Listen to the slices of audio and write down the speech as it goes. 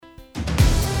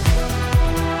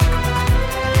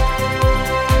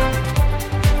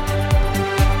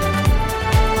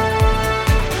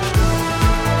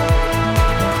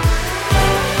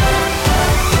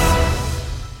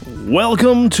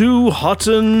Welcome to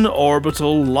Hutton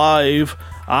Orbital Live.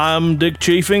 I'm Dick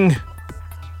Chafing.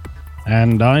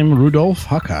 And I'm Rudolf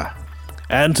Hucker.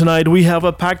 And tonight we have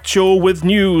a packed show with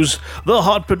news, the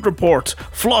Hot Pit Report,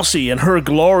 Flossie and her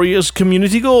glorious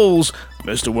community goals,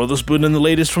 Mr. Witherspoon and the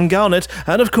latest from Galnet,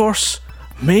 and of course,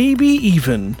 maybe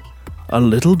even a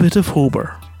little bit of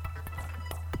Hober.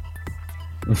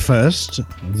 First,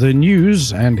 the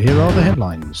news, and here are the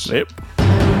headlines. Yep.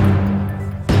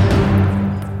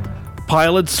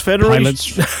 Pilots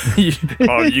Federation.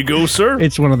 On you go, sir.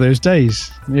 It's one of those days,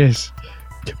 yes.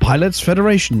 Pilots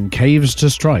Federation caves to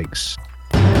strikes.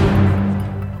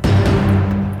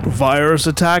 Virus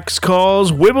attacks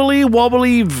cause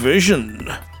wibbly-wobbly vision.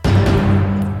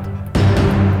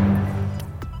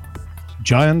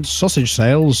 Giant sausage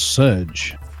sales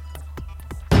surge.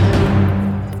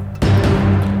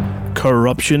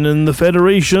 Corruption in the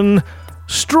Federation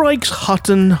strikes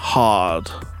Hutton hard.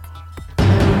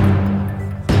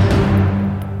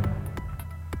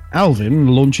 Alvin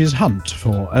launches hunt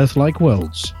for Earth-like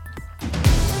worlds.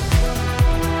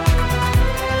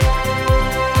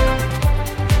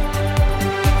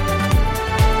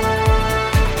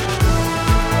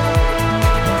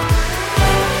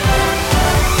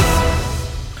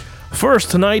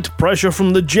 First tonight, pressure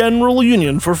from the General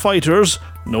Union for Fighters,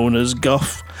 known as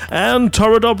GUF, and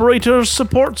Turret Operators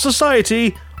Support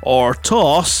Society, or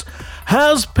TOS,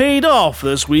 has paid off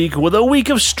this week with a week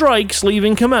of strikes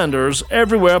leaving commanders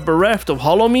everywhere bereft of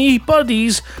Hollow-Me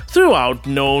buddies throughout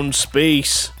known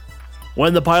space.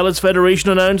 When the Pilots Federation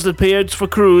announced that payouts for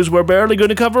crews were barely going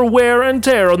to cover wear and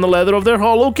tear on the leather of their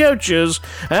hollow couches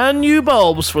and new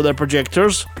bulbs for their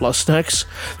projectors, plus snacks,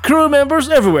 crew members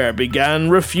everywhere began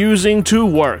refusing to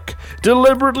work,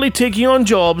 deliberately taking on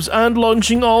jobs and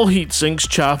launching all heatsinks,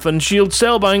 chaff and shield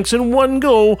cell banks in one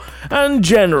go, and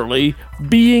generally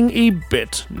being a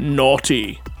bit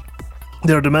naughty.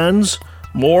 Their demands?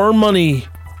 More money.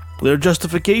 Their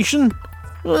justification?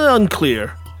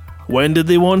 Unclear. When did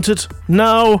they want it?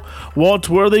 Now. What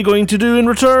were they going to do in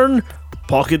return?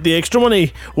 Pocket the extra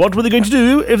money. What were they going to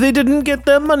do if they didn't get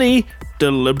their money?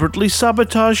 Deliberately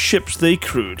sabotage ships they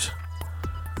crewed.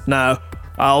 Now,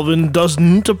 Alvin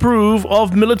doesn't approve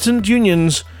of militant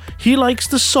unions. He likes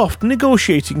the soft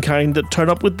negotiating kind that turn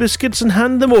up with biscuits and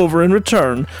hand them over in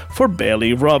return for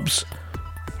belly rubs.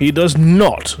 He does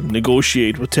not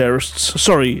negotiate with terrorists.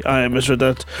 Sorry, I misread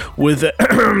that. With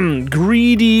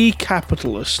greedy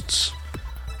capitalists.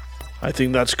 I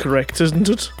think that's correct, isn't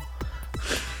it?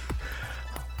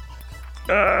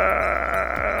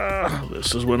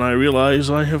 This is when I realize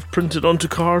I have printed onto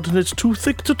card and it's too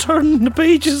thick to turn the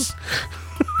pages.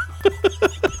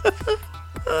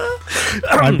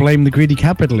 I blame the greedy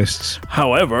capitalists.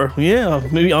 However,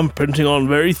 maybe I'm printing on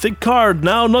very thick card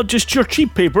now, not just your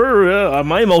cheap paper.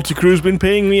 My multi-crew's been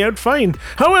paying me out fine.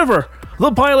 However,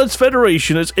 the Pilots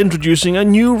Federation is introducing a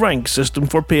new rank system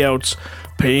for payouts,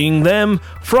 paying them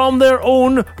from their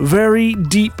own very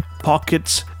deep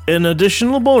pockets in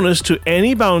additional bonus to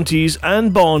any bounties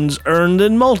and bonds earned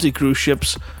in multi-crew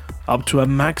ships, up to a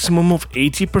maximum of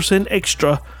 80%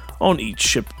 extra on each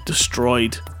ship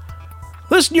destroyed.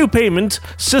 This new payment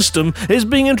system is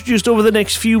being introduced over the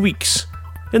next few weeks.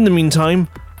 In the meantime,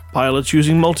 pilots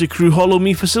using multi-crew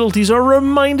Hollow-Me facilities are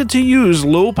reminded to use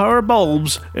low-power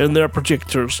bulbs in their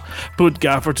projectors. Put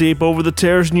gaffer tape over the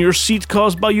tears in your seat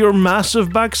caused by your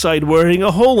massive backside wearing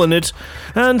a hole in it,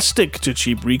 and stick to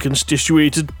cheap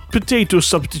reconstituted potato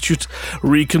substitute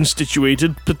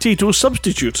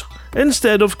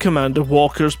instead of Commander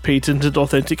Walker's patented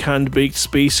authentic hand-baked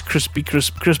space crispy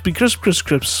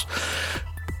crisps.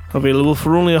 Available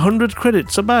for only 100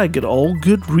 credits a bag at all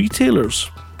good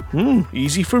retailers.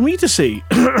 Easy for me to say.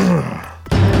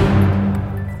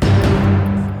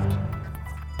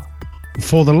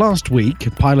 For the last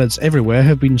week, pilots everywhere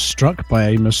have been struck by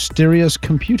a mysterious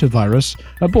computer virus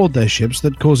aboard their ships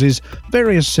that causes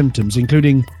various symptoms,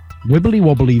 including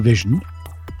wibbly-wobbly vision,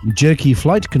 jerky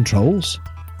flight controls,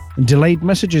 delayed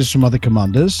messages from other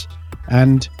commanders,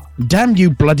 and "damn you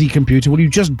bloody computer, will you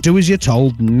just do as you're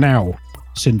told now"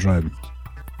 syndrome.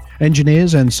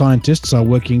 Engineers and scientists are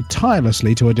working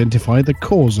tirelessly to identify the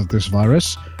cause of this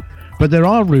virus, but there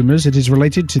are rumours it is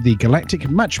related to the galactic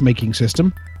matchmaking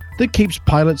system that keeps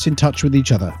pilots in touch with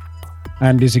each other,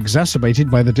 and is exacerbated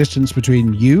by the distance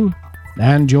between you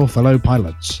and your fellow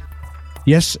pilots.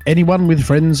 Yes, anyone with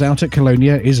friends out at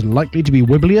Colonia is likely to be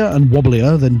wibblier and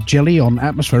wobblier than jelly on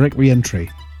atmospheric re-entry.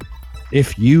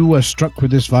 If you were struck with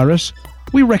this virus,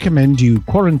 we recommend you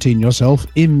quarantine yourself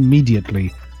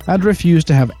immediately and refuse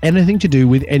to have anything to do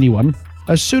with anyone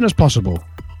as soon as possible,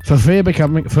 for fear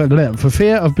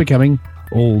of becoming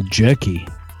all jerky.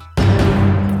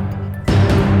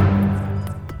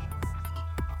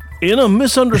 In a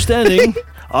misunderstanding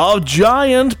of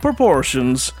giant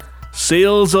proportions,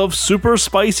 sales of super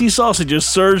spicy sausages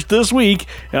surged this week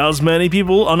as many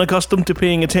people unaccustomed to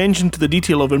paying attention to the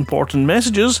detail of important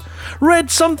messages read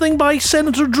something by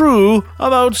Senator Drew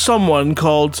about someone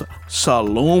called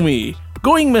Salome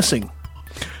going missing,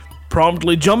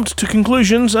 promptly jumped to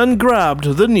conclusions and grabbed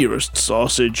the nearest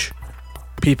sausage.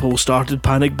 People started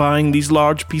panic buying these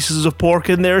large pieces of pork,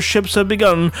 and their ships have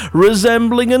begun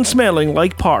resembling and smelling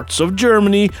like parts of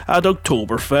Germany at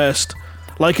Oktoberfest.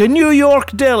 Like a New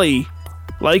York deli.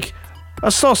 Like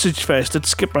a sausage fest at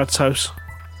Skip Rat's house.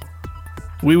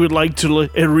 We would like to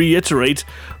reiterate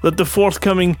that the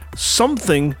forthcoming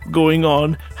something going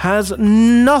on has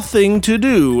nothing to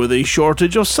do with a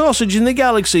shortage of sausage in the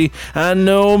galaxy, and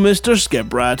no, Mr.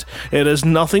 Skiprat, it has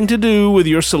nothing to do with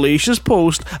your salacious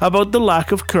post about the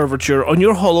lack of curvature on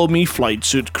your Hollow Me flight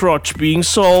suit crotch being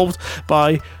solved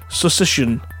by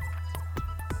saucisson.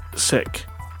 Sick.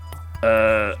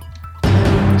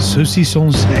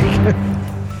 Saucisson sec.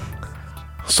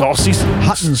 Saucy.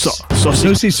 Huttons.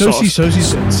 Saucy.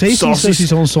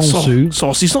 Saucisson sans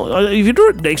Saucisson. If you do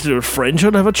it next to French,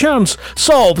 I'd have a chance.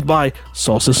 Solved by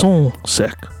saucisson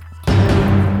sec.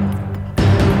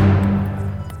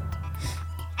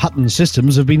 Hutton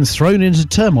systems have been thrown into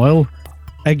turmoil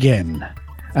again,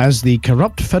 as the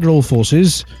corrupt federal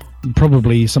forces,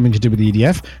 probably something to do with the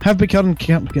EDF, have begun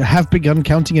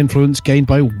counting influence gained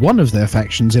by one of their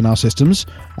factions in our systems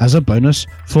as a bonus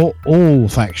for all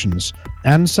factions,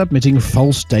 and submitting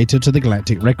false data to the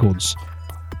Galactic Records.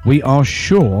 We are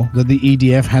sure that the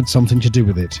EDF had something to do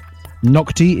with it.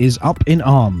 Nocti is up in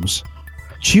arms.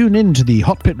 Tune in to the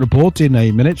Hot Pit Report in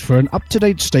a minute for an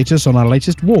up-to-date status on our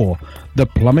latest war, the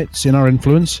plummets in our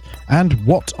influence, and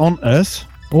what on earth,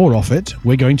 or off it,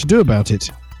 we're going to do about it.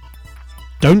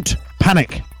 Don't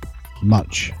panic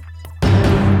much.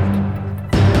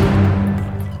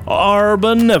 Our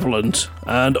benevolent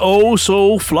and oh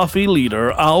so fluffy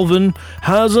leader, Alvin,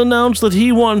 has announced that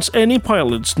he wants any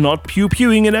pilots not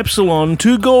pew-pewing in Epsilon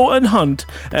to go and hunt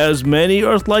as many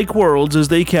Earth-like worlds as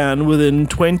they can within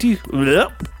 20...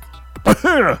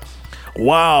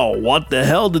 Wow, what the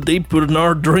hell did they put in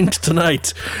our drinks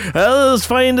tonight? Let's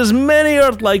find as many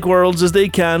Earth-like worlds as they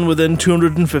can within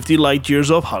 250 light-years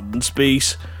of Hutton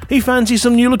space. He fancies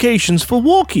some new locations for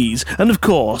walkies, and of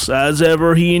course, as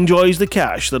ever, he enjoys the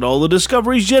cash that all the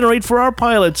discoveries generate for our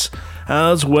pilots,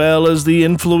 as well as the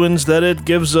influence that it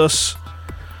gives us.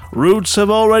 Routes have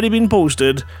already been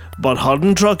posted, but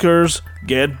Hutton truckers,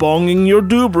 get bonging your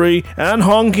doobry and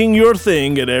honking your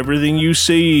thing at everything you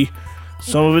see.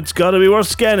 Some of it's gotta be worth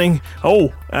scanning.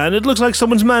 Oh, and it looks like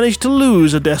someone's managed to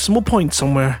lose a decimal point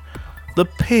somewhere. The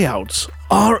payouts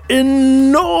are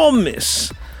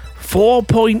enormous.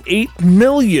 4.8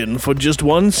 million for just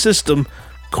one system.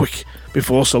 Quick,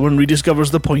 before someone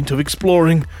rediscovers the point of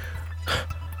exploring.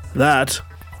 That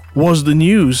was the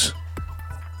news.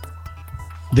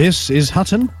 This is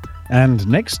Hutton, and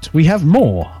next we have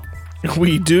more.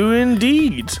 We do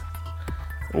indeed.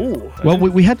 Oh, well,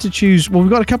 we had to choose. Well, we've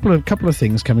got a couple of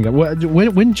things coming up.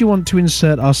 When do you want to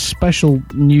insert our special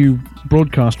new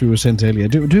broadcast we were sent earlier?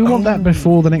 Do we want that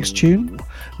before the next tune?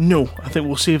 No, I think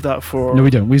we'll save that for... No, we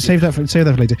don't. We save that for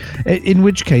later. In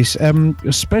which case,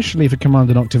 especially for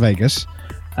Commander Noctivegas,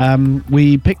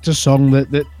 we picked a song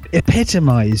that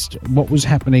epitomised what was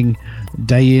happening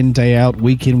day in, day out,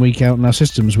 week in, week out in our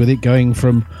systems, with it going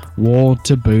from war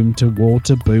to boom to war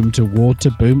to boom to war to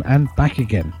boom and back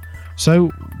again.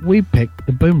 So we picked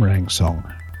the Boomerang song.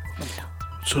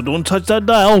 So don't touch that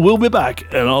dial. We'll be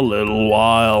back in a little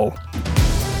while.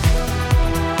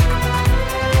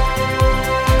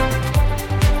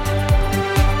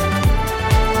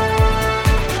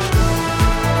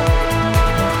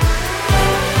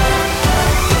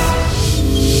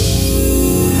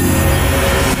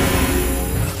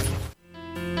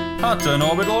 Hutton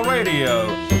Orbital Radio.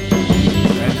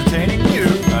 Entertaining you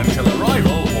until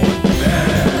arrival or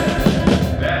death.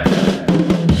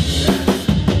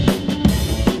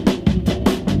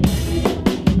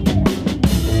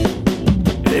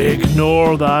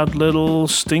 Ignore that little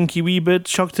stinky wee bit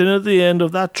chucked in at the end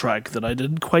of that track that I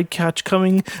didn't quite catch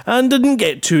coming and didn't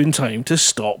get to in time to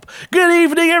stop. Good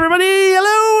evening, everybody!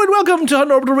 Hello, and welcome to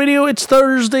Hutton Orbital Radio. It's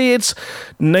Thursday, it's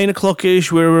 9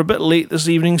 o'clock-ish. We're a bit late this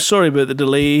evening. Sorry about the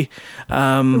delay.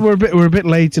 We're a bit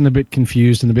late and a bit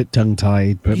confused and a bit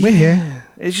tongue-tied, but we're here.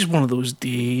 It's just one of those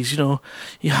days, you know.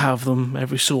 You have them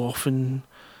every so often,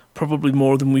 probably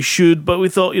more than we should, but we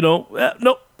thought, no,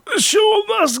 the show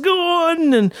must go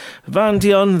on. And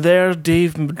Vantion there,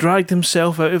 Dave dragged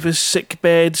himself out of his sick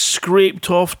bed,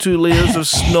 scraped off 2 layers of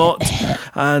snot,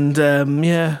 and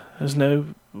is now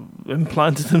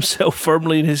implanted himself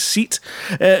firmly in his seat.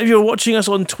 If you're watching us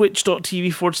on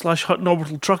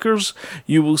twitch.tv/HuttonOrbitalTruckers,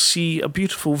 you will see a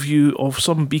beautiful view of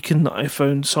some beacon that I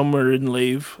found somewhere in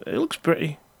Lave. It looks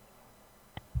pretty.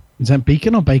 Is that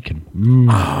beacon or bacon?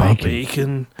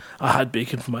 Bacon. I had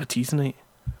bacon for my tea tonight.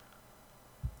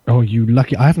 Oh, you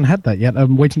lucky. I haven't had that yet.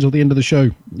 I'm waiting until the end of the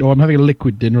show. Oh, I'm having a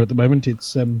liquid dinner at the moment.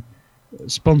 It's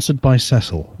sponsored by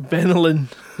Cecil. Benylin.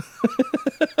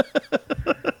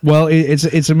 Well,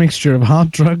 it's a mixture of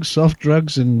hard drugs, soft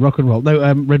drugs, and rock and roll.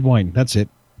 No, red wine. That's it.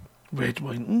 Red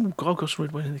wine. Oh, God, I've got some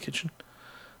red wine in the kitchen.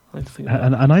 I like to think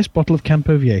A nice bottle of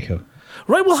Campo Viejo.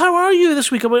 Right, well, how are you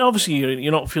this week? I mean, obviously,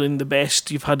 you're not feeling the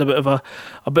best. You've had a bit of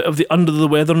the under the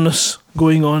weatherness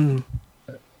going on.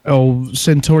 Oh,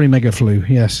 Centauri mega flu.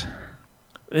 Yes.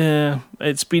 Yeah,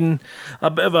 it's been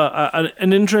a bit of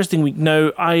an interesting week.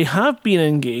 Now, I have been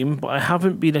in game, but I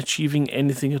haven't been achieving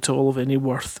anything at all of any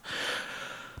worth.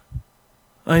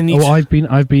 I've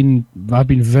been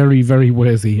very, very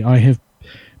worthy. I have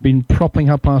been propping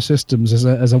up our systems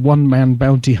as a one-man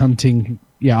bounty hunting.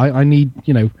 Yeah, I need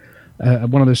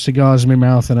one of those cigars in my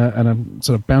mouth and a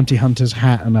sort of bounty hunter's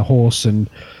hat and a horse and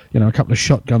a couple of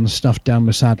shotguns stuffed down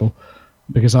my saddle,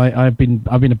 because I've been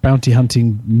a bounty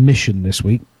hunting mission this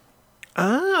week.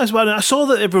 As well. I saw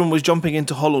that everyone was jumping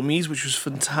into Hollow Me's, which was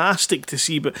fantastic to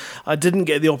see, but I didn't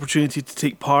get the opportunity to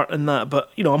take part in that.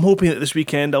 But, I'm hoping that this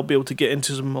weekend I'll be able to get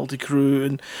into some multi-crew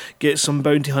and get some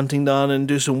bounty hunting done and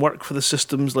do some work for the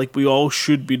systems like we all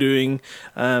should be doing.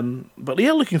 But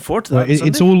yeah, looking forward to that. Well,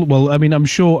 it's all, well, I mean, I'm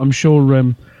sure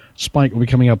Spike will be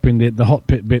coming up in the hot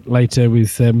pit bit later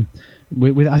with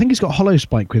I think he's got Hollow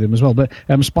Spike with him as well, but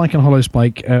Spike and Hollow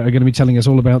Spike are going to be telling us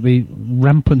all about the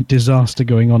rampant disaster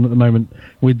going on at the moment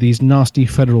with these nasty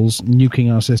Federals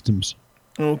nuking our systems.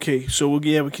 Okay, so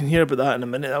we can hear about that in a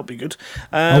minute. That'll be good.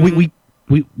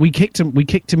 We kicked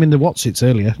him in the Watsits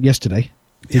earlier yesterday.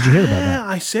 Did you hear about that?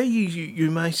 I say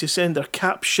you managed to send their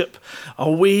cap ship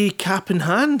away cap in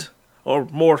hand, or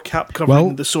more cap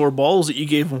covering the sore balls that you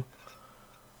gave them.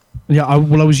 Yeah, I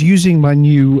was using my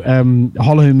new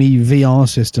Hollow Me VR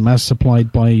system as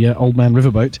supplied by Old Man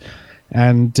Riverboat,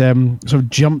 and sort of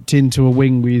jumped into a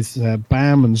wing with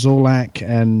Bam and Zorlak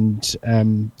and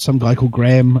some guy called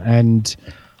Graham, and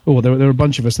there were a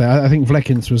bunch of us there. I think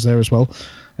Vlekinth was there as well,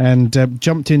 and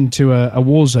jumped into a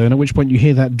war zone, at which point you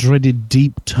hear that dreaded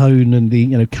deep tone and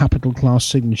the capital class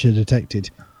signature detected,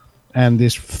 and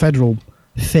this Federal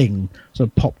thing sort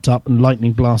of popped up and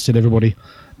lightning blasted everybody.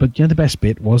 But the best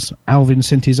bit was Alvin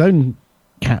sent his own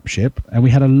cap ship, and we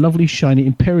had a lovely shiny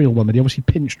Imperial one that he obviously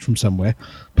pinched from somewhere,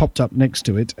 popped up next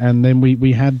to it, and then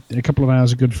we had a couple of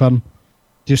hours of good fun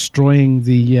destroying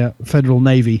the Federal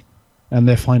Navy and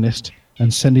their finest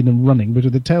and sending them running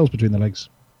with their tails between their legs.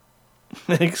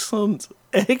 Excellent.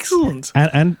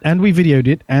 And we videoed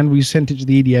it, and we sent it to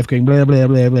the EDF going, blah, blah,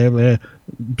 blah, blah, blah,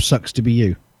 sucks to be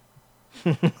you.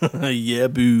 Yeah,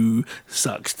 boo.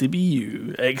 Sucks to be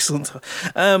you. Excellent.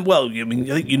 Well, I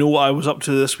mean, I think you know what I was up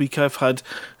to this week. I've had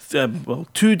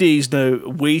 2 days now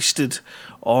wasted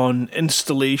on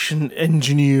installation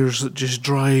engineers that just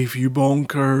drive you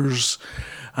bonkers.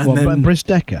 And then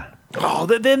Bristdecker. Oh,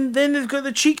 then they've got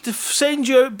the cheek to send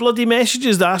you out bloody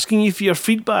messages asking you for your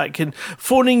feedback and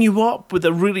phoning you up with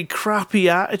a really crappy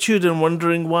attitude and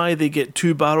wondering why they get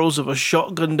 2 barrels of a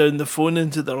shotgun down the phone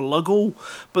into their lug-hole,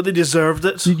 but they deserved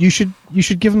it. You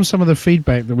should give them some of the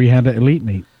feedback that we had at Elite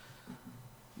Meet.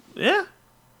 Yeah?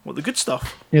 What, the good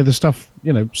stuff? Yeah, the stuff,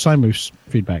 Simus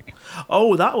feedback.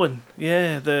 Oh, that one.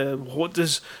 Yeah,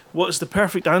 what's the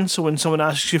perfect answer when someone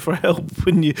asks you for help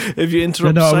if you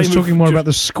interrupt? No, I was talking more about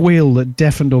the squeal that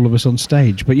deafened all of us on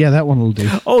stage, but yeah, that one will do.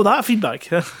 Oh, that feedback.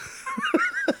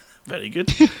 Very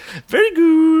good. Very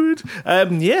good.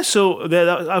 So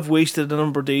I've wasted a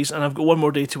number of days, and I've got one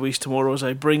more day to waste tomorrow as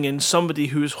I bring in somebody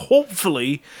who is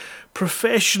hopefully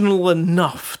professional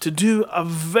enough to do a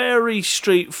very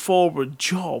straightforward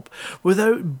job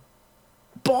without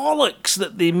bollocks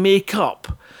that they make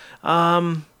up.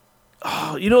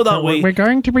 That way. We're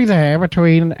going to be there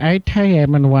between 8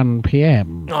 a.m. and 1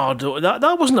 p.m. Oh,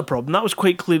 that wasn't a problem. That was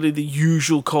quite clearly the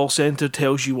usual call centre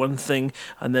tells you one thing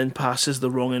and then passes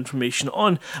the wrong information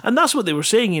on. And that's what they were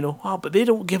saying, but they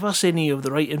don't give us any of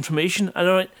the right information. And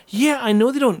I'm like, yeah, I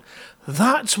know they don't.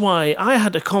 That's why I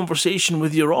had a conversation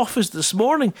with your office this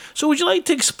morning. So would you like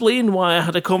to explain why I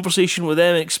had a conversation with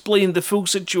them, explain the full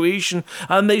situation,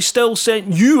 and they still sent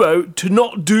you out to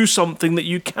not do something that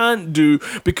you can't do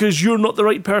because you're not the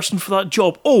right person for that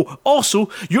job? Oh, also,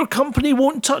 your company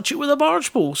won't touch it with a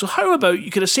barge pole. So how about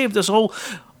you could have saved us all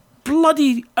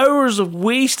bloody hours of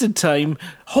wasted time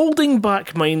holding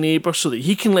back my neighbour so that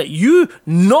he can let you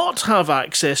not have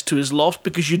access to his loft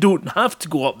because you don't have to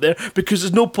go up there because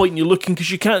there's no point in you looking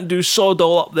because you can't do sod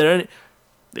all up there.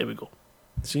 There we go.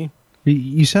 See?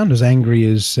 You sound as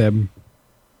angry as, the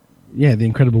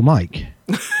Incredible Mike.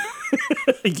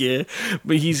 Yeah,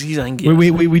 but he's angry.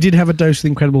 We did have a dose of the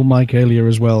Incredible Mike earlier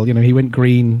as well. You know, he went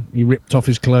green, he ripped off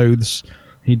his clothes,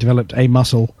 he developed a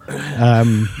muscle.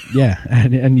 And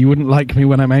you wouldn't like me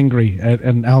when I'm angry.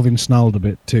 And Alvin snarled a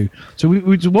bit too. So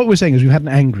what we're saying is we've had an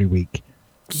angry week.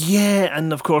 Yeah,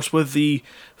 and of course with the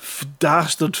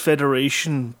dastard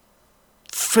Federation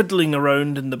fiddling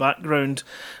around in the background,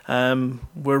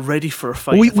 we're ready for a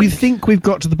fight. We think we've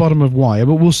got to the bottom of why,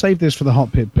 but we'll save this for the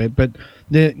hot pit bit. But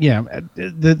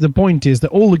the point is that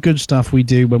all the good stuff we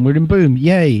do when we're in Boom,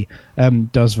 yay,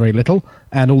 does very little,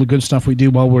 and all the good stuff we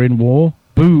do while we're in War,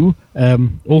 boo,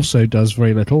 also does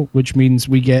very little, which means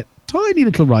we get tiny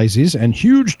little rises and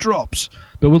huge drops.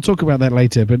 But we'll talk about that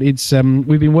later. But it's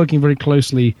we've been working very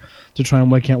closely to try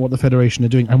and work out what the Federation are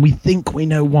doing, and we think we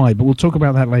know why. But we'll talk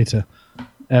about that later.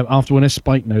 After when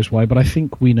Spike knows why, but I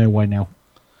think we know why now.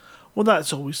 Well,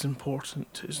 that's always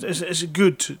important. It's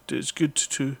good to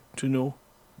know.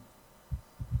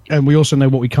 And we also know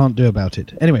what we can't do about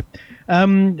it. Anyway,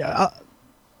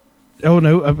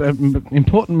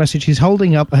 important message. He's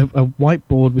holding up a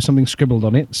whiteboard with something scribbled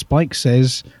on it. Spike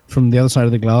says from the other side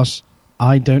of the glass,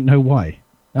 "I don't know why."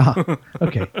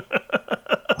 Okay.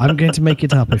 I'm going to make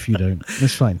it up if you don't.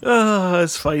 It's fine.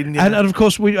 It's fine. Yeah. And of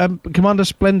course, Commander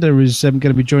Splendor is going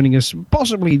to be joining us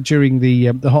possibly during the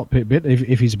hot pit bit,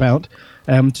 if he's about,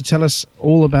 to tell us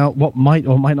all about what might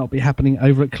or might not be happening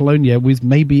over at Colonia with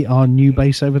maybe our new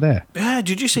base over there. Yeah,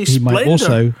 did you say he Splendor? He might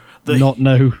also not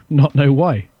know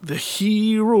why. The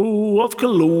hero of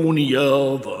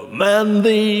Colonia, the man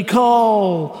they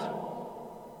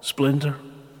call Splendor.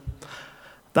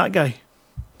 That guy.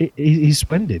 He's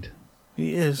splendid.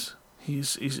 He is.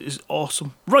 He's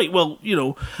awesome. Right, well,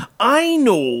 I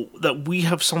know that we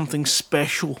have something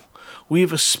special. We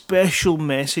have a special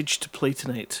message to play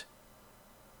tonight.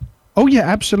 Oh, yeah,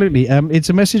 absolutely. It's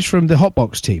a message from the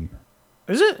Hotbox team.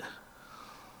 Is it?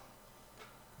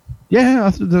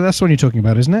 Yeah, that's the one you're talking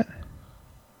about, isn't it?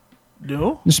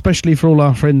 No. Especially for all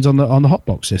our friends on the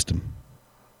Hotbox system.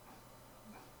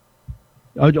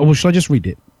 Or should I just read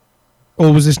it?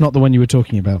 Or was this not the one you were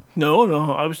talking about? No,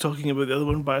 I was talking about the other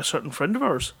one by a certain friend of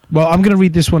ours. Well, I'm going to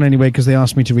read this one anyway because they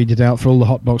asked me to read it out for all the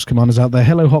Hotbox commanders out there.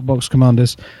 Hello, Hotbox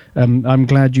commanders. I'm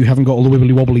glad you haven't got all the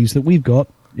wibbly wobblies that we've got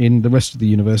in the rest of the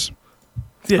universe.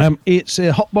 Yeah. It's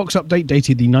a Hotbox update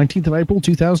dated the 19th of April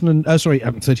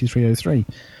 3303.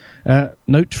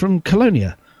 Note from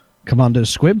Colonia. Commanders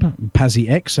Squib, Pazzy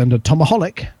X, and a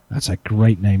Tomaholic. That's a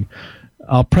great name.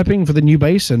 Are prepping for the new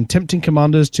base and tempting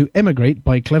commanders to emigrate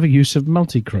by clever use of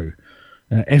multi-crew.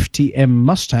 FTM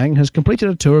Mustang has completed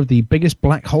a tour of the biggest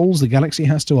black holes the galaxy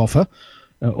has to offer,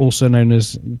 also known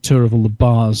as tour of all the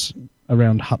bars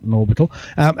around Hutton Orbital,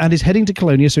 and is heading to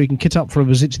Colonia so he can kit up for a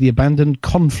visit to the abandoned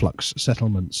Conflux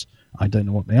settlements. I don't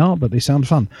know what they are, but they sound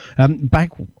fun.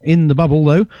 Back in the bubble,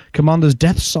 though, Commanders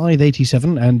Death Scythe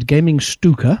 87 and Gaming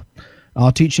Stuka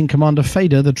are teaching Commander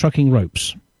Fader the trucking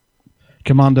ropes.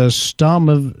 Commander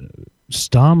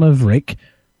Starmaverick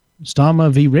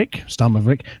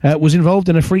was involved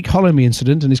in a freak Hollow Me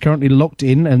incident and is currently locked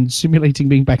in and simulating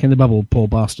being back in the bubble. Poor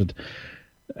bastard.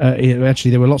 Actually,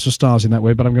 there were lots of stars in that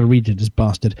way, but I'm going to read it as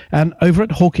bastard. And over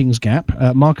at Hawking's Gap,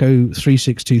 Marco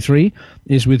 3623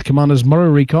 is with Commanders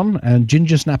Morrow Recon and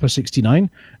Ginger Snapper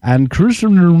 69 and Cruiser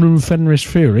Fenris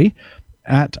Fury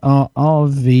at our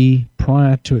RV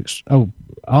prior to...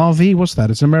 RV, what's that?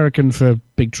 It's American for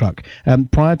big truck.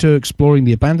 Prior to exploring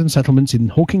the abandoned settlements in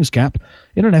Hawking's Gap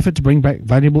in an effort to bring back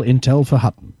valuable intel for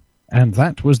Hutton. And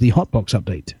that was the Hotbox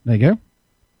update. There you go.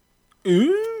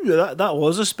 Ooh, that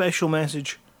was a special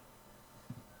message.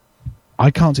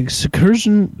 I can't think.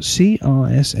 Curzon,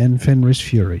 CRSN Fenris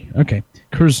Fury. Okay.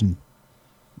 Curzon.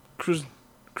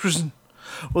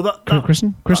 Well,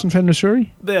 Curzon Fenris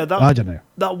Fury? Yeah, I don't know.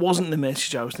 That wasn't the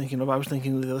message I was thinking of. I was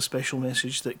thinking of the other special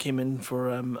message that came in for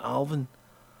Alvin.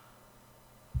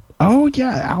 Oh,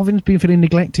 yeah. Alvin's been feeling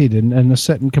neglected, and a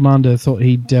certain commander thought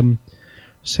he'd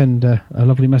send a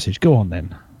lovely message. Go on,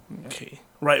 then. Okay.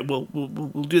 Right, we'll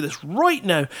do this right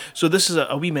now. So this is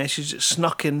a wee message that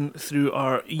snuck in through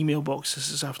our email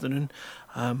boxes this afternoon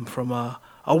from a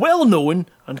well-known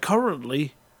and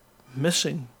currently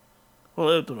missing... Well,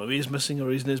 I don't know if he's missing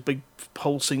or he's in his big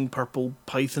pulsing purple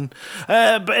python.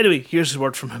 But anyway, here's his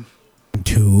word from him.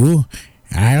 To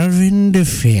Alvin de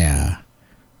Fair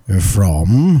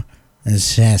from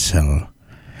Cecil.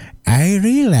 I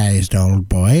realized, old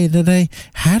boy, that I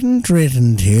hadn't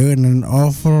written to you in an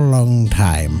awful long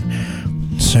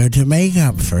time. So to make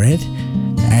up for it,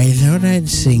 I thought I'd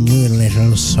sing you a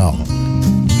little song.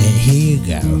 Here you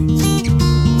go.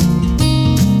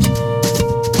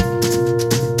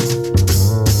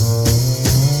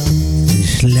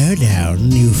 Slow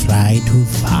down, you fly too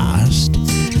fast.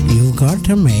 You've got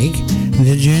to make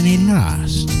the journey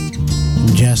last.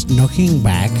 Just knocking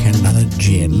back another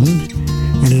gin,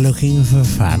 looking for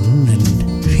fun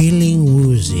and feeling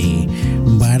woozy.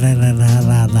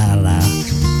 Ba-da-da-da-da-da-da,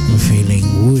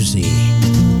 feeling woozy.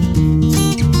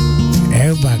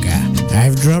 Oh bugger,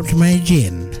 I've dropped my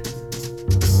gin.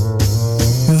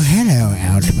 Oh hello,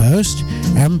 outpost.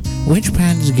 Which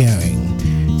pad's going?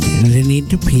 The need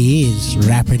to pee is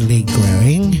rapidly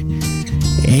growing.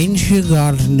 Ain't you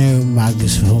got no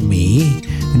mugs for me?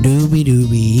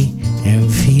 Doobie-doobie, I'm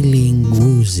feeling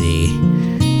woozy.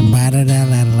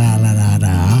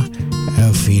 Ba-da-da-da-da-da-da,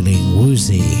 I'm feeling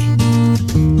woozy.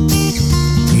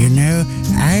 You know,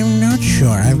 I'm not sure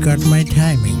I've got my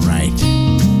timing right.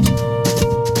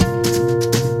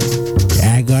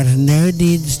 I got no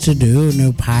deeds to do,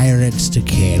 no pirates to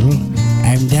kill.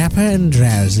 I'm dapper and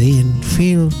drowsy and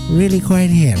feel really quite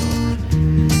ill.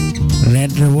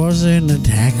 Let the warzone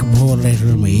attack poor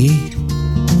little me.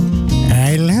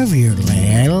 I love you,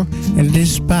 Lael,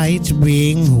 despite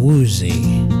being woozy.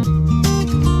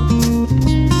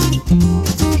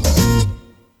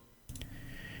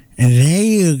 There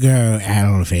you go,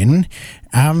 Alvin.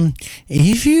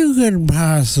 If you could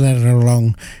pass that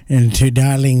along to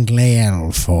darling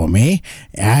Lael for me,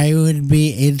 I would be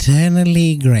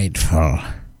eternally grateful.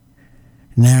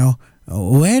 Now,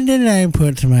 where did I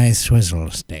put my swizzle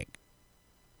stick?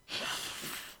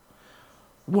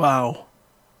 Wow.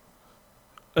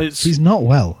 He's not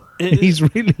well. He's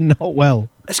really not well.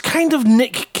 It's kind of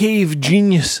Nick Cave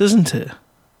genius, isn't it?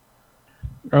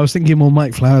 I was thinking more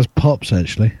Mike Flowers Pops,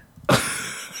 actually.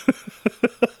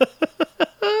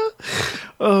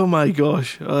 Oh my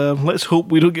gosh. Let's hope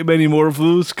we don't get many more of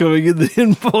those coming in the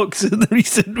inbox in the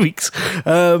recent weeks.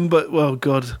 But, well,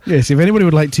 God. Yes, if anybody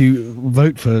would like to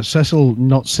vote for Cecil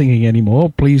not singing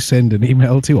anymore, please send an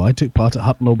email to I took part at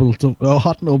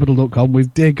huttonorbital.com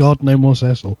with dear God, no more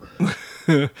Cecil.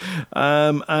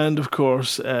 And of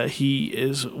course,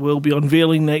 will be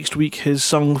unveiling next week his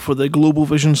song for the Global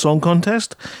Vision Song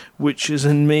Contest, which is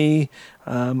in May.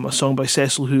 A song by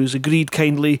Cecil, who's agreed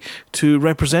kindly to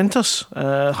represent us,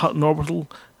 Hutton Orbital,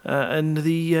 in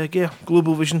the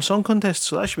Global Vision Song Contest.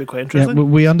 So that should be quite interesting. Yeah,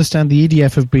 we understand the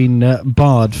EDF have been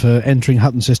barred for entering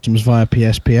Hutton systems via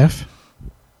PSPF.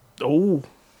 Oh.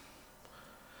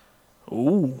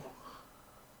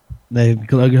 They're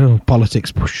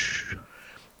politics. Push.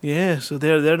 Yeah, so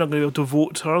they're not going to be able to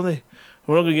vote, are they?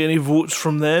 We're not going to get any votes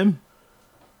from them.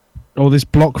 All this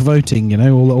block voting,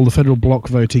 all the federal block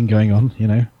voting going on,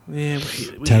 Yeah,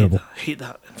 we terrible. Hate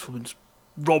that influence.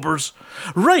 Robbers.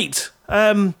 Right.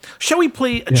 Shall we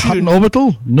play a tune? Hutton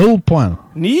Orbital, 0 point.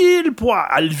 Nil point.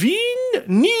 Alvin,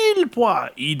 nil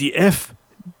point. EDF,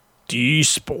 10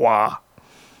 points.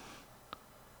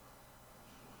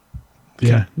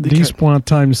 Yeah, 10 points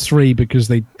times 3 because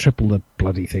they triple the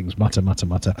bloody things. Mutter, mutter,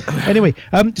 mutter. Anyway,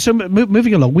 so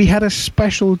moving along, we had a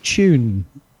special tune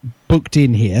booked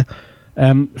in here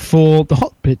for the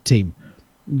Hot Pit team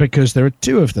because there are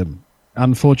 2 of them.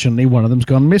 Unfortunately, one of them's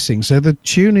gone missing. So the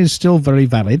tune is still very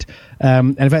valid.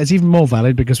 And in fact, it's even more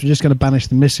valid because we're just going to banish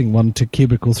the missing one to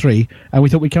Cubicle 3. And we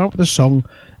thought we'd come up with a song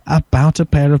about a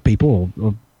pair of people,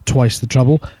 or twice the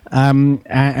trouble,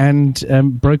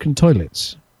 and broken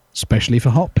toilets, especially for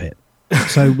Hot Pit.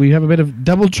 So we have a bit of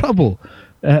double trouble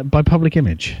by Public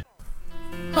Image.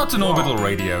 Hutton Orbital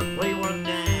Radio,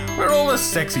 where all the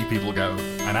sexy people go,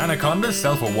 and anacondas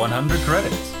sell for 100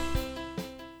 credits.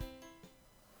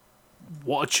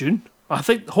 What a tune. I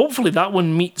think hopefully that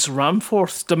one meets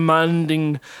Ramforth's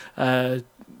demanding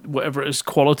whatever it is,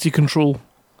 quality control.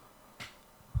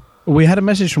 We had a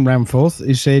message from Ramforth.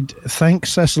 He said,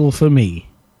 "Thanks, Cecil, for me."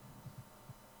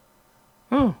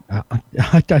 Oh.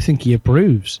 I think he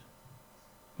approves.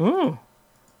 Oh.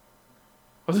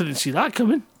 I didn't see that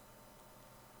coming.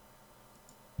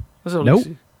 Nope.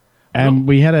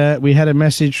 We had a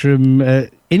message from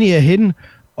Inia Hin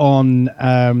on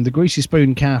the Greasy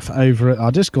Spoon Calf over at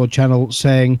our Discord channel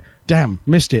saying, "Damn,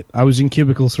 missed it. I was in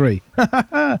Cubicle 3."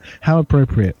 How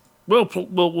appropriate. We'll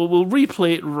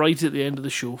replay it right at the end of the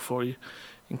show for you,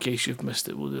 in case you've missed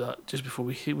it. We'll do that just before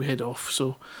we head off.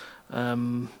 So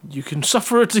you can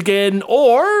suffer it again,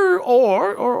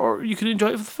 or you can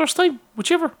enjoy it for the first time,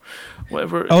 whatever.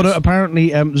 Oh no! Apparently,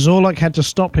 Zorlak had to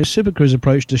stop his Super Cruise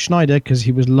approach to Schneider because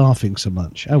he was laughing so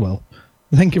much. Oh well.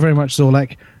 Thank you very much,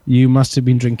 Zorlak. You must have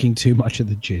been drinking too much of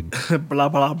the gin. Blah,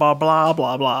 blah, blah, blah,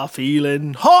 blah, blah.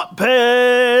 Feeling hot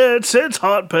pits. It's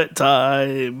hot pit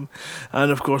time.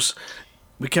 And, of course,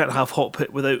 we can't have hot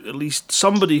pit without at least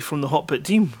somebody from the hot pit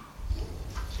team.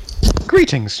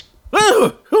 Greetings.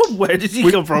 Oh, where did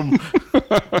he come from? From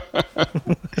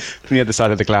the other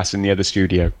side of the glass in the other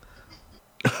studio.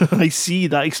 I see,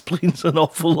 that explains an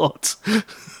awful lot.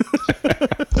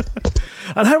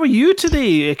 And how are you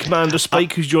today, Commander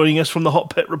Spike, who's joining us from the Hot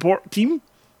Pit Report team?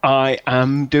 I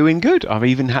am doing good. I've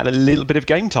even had a little bit of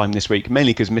game time this week,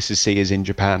 mainly because Mrs. C is in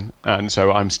Japan, and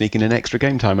so I'm sneaking in extra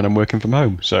game time, and I'm working from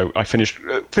home. So I finished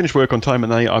work on time,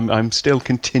 and I'm still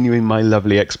continuing my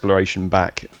lovely exploration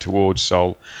back towards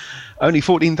Seoul. Only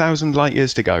 14,000 light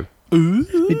years to go. Ooh.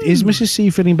 Is Mrs. C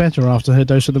feeling better after her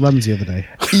dose of the runs the other day?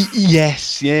 Yes,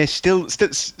 still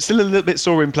a little bit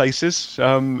sore in places.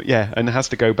 And has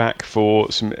to go back for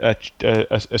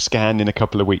a scan in a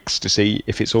couple of weeks to see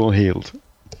if it's all healed.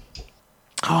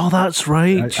 Oh, that's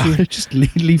right. Just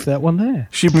leave that one there.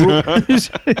 She broke.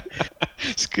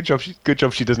 It's good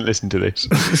job she doesn't listen to this.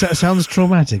 That sounds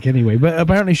traumatic anyway, but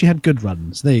apparently she had good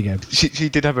runs. There you go. She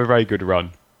did have a very good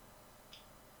run.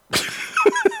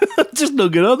 Just no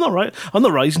good. I'm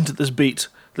not rising to this bait.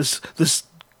 This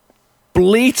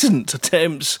blatant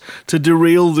attempts to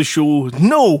derail the show.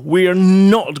 No, we are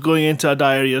not going into a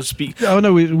diarrhea speak. Oh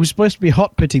no, we're supposed to be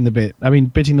hot pitting the bit. I mean,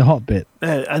 bitting the hot bit.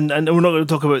 And we're not going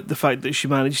to talk about the fact that she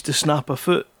managed to snap a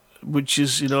foot, which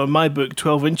is, in my book,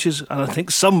 12 inches, and I think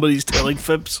somebody's telling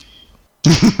fibs.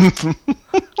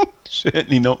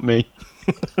 Certainly not me.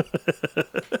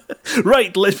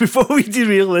 Right, before we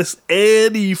derail this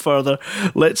any further,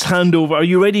 let's hand over. Are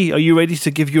you ready? Are you ready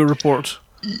to give your report?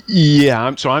 Yeah,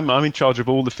 I'm in charge of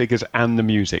all the figures and the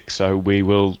music, so we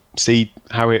will see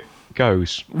how it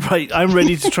goes. Right, I'm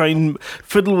ready to try and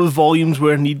fiddle with volumes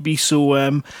where need be, so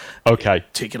okay.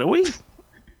 Take it away.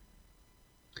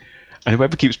 And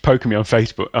whoever keeps poking me on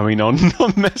Facebook,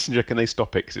 on Messenger, can they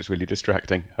stop it? Because it's really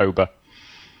distracting. Hober.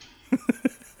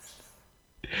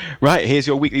 Right, here's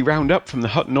your weekly roundup from the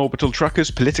Hutton Orbital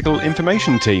Truckers Political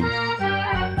Information Team.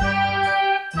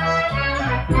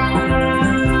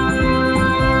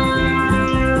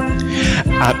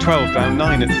 At 12 down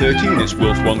 9 at 13 it's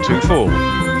Wolf 124.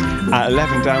 At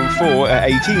 11 down 4 at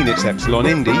 18 it's Epsilon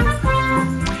Indy.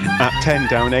 At 10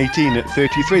 down 18 at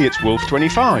 33 it's Wolf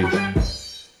 25.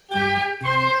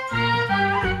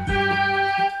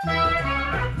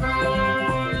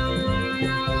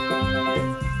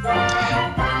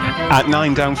 At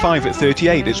 9 down 5 at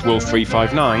 38 it's Wolf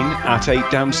 359. At 8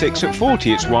 down 6 at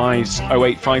 40 it's Wise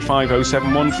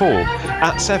 08550714.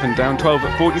 At 7 down 12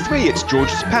 at 43 it's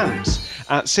George's Pants.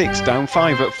 At 6 down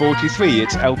 5 at 43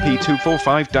 it's LP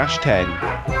 245-10.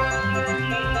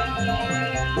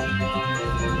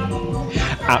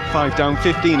 At 5 down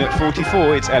 15 at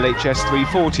 44 it's LHS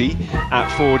 340. At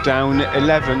 4 down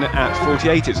 11 at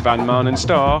 48 it's Van Maan and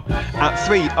Star. At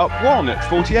 3 up 1 at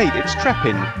 48 it's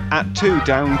Treppin. At 2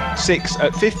 down 6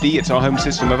 at 50 it's our home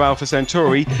system of Alpha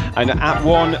Centauri. And at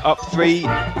 1 up 3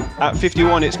 at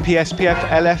 51 it's PSPF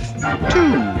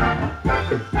LF2.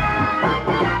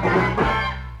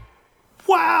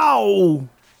 Wow!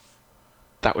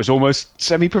 That was almost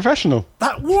semi-professional.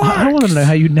 That worked! I want to know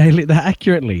how you nail it that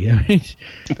accurately.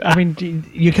 I mean,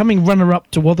 you're coming runner-up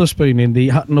to Wotherspoon in the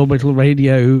Hutton Orbital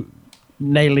Radio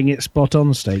nailing it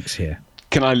spot-on stakes here.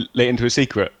 Can I let into a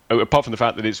secret? Apart from the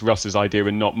fact that it's Russ's idea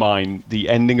and not mine, the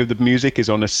ending of the music is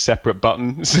on a separate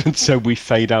button, so we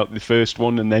fade out the first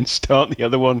one and then start the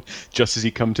other one just as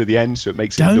you come to the end, so it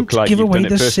makes it look like you've done it perfect. Don't give away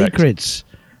the secrets.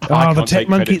 The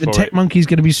tech monkey's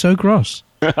going to be so cross.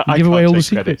 Give away all the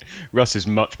secrets. Russ is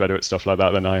much better at stuff like that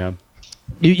than I am.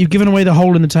 You've given away the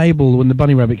hole in the table when the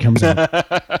bunny rabbit comes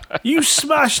out. You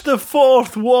smashed the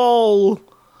fourth wall!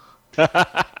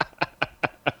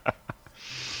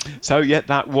 So, yeah,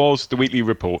 that was the weekly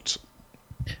report.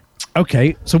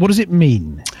 Okay, so what does it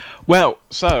mean? Well,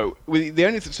 so the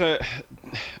only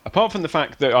apart from the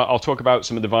fact that I'll talk about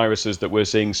some of the viruses that we're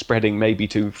seeing spreading maybe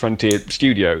to Frontier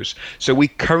Studios. So we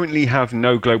currently have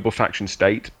no global faction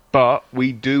state, but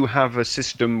we do have a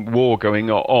system war going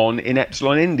on in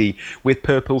Epsilon Indy with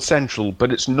Purple Central,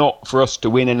 but it's not for us to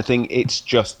win anything. It's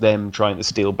just them trying to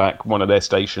steal back one of their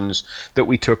stations that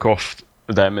we took off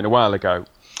them a while ago.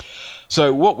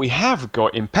 So what we have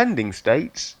got in pending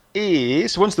states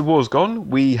is, once the war's gone,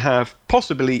 we have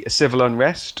possibly a civil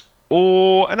unrest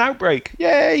or an outbreak.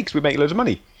 Yay, because we make loads of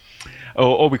money.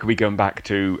 Or we could be going back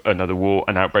to another war,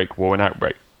 an outbreak, war, an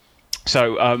outbreak.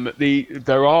 So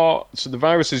the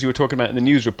viruses you were talking about in the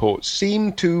news report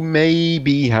seem to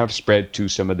maybe have spread to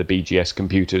some of the BGS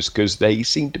computers, because they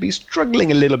seem to be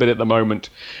struggling a little bit at the moment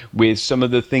with some of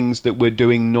the things that we're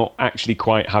doing not actually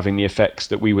quite having the effects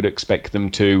that we would expect them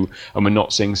to, and we're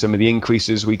not seeing some of the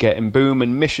increases we get in boom,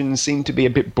 and missions seem to be a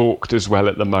bit balked as well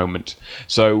at the moment.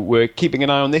 So we're keeping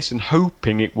an eye on this and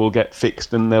hoping it will get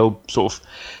fixed, and they'll sort of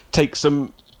take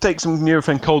some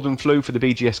Nurofen cold and flu for the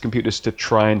BGS computers to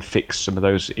try and fix some of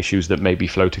those issues that may be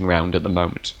floating around at the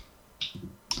moment.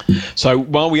 So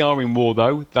while we are in war,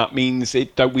 though, that means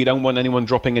we don't want anyone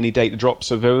dropping any data drops.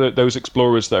 So those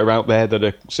explorers that are out there that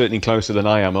are certainly closer than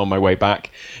I am on my way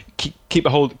back, keep a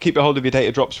hold of your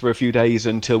data drops for a few days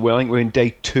until I think we're in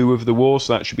day 2 of the war,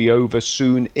 so that should be over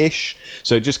soon-ish.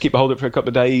 So just keep a hold of it for a couple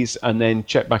of days and then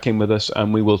check back in with us,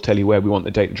 and we will tell you where we want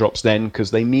the data drops then,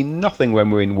 because they mean nothing when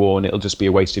we're in war, and it'll just be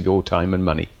a waste of your time and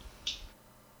money.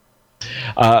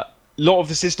 A lot of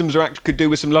the systems could do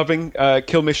with some loving.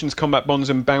 Kill missions, combat bonds,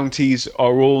 and bounties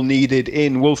are all needed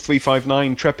in Wolf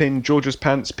 359, Trepin, George's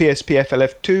Pants, PSPF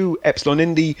LF2, Epsilon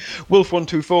Indy, Wolf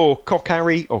 124,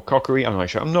 Cockery,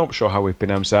 I'm not sure how we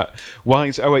pronounce that,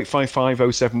 Wise 0855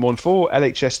 0714,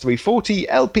 LHS 340,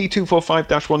 LP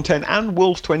 245-110, and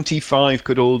Wolf 25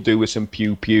 could all do with some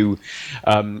pew-pew.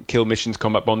 Kill missions,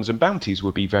 combat bonds, and bounties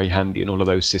would be very handy in all of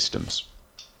those systems.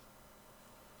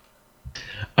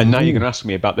 And now you're going to ask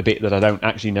me about the bit that I don't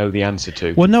actually know the answer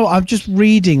to. Well, no, I'm just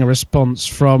reading a response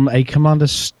from a Commander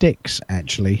Styx,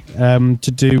 actually,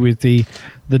 to do with the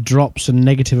drops and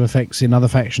negative effects in other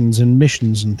factions and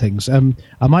missions and things.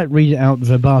 I might read it out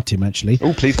verbatim, actually.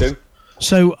 Oh, please do.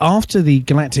 So after the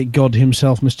galactic god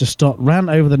himself, Mr. Stott, ran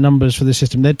over the numbers for the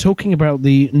system, they're talking about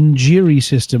the Njiri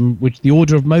system, which the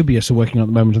Order of Mobius are working on at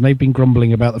the moment, and they've been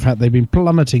grumbling about the fact they've been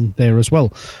plummeting there as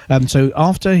well. So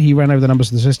after he ran over the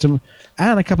numbers of the system,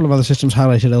 and a couple of other systems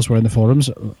highlighted elsewhere in the forums,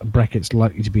 brackets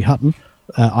likely to be Hutton,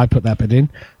 I put that bit in.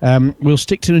 We'll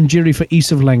stick to Njiri for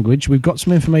ease of language. We've got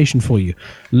some information for you.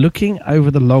 Looking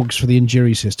over the logs for the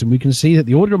Njiri system, we can see that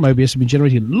the Order of Mobius have been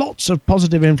generating lots of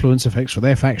positive influence effects for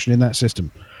their faction in that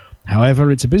system. However,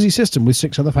 it's a busy system with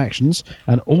 6 other factions,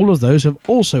 and all of those have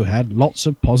also had lots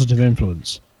of positive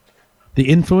influence. The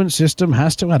influence system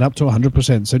has to add up to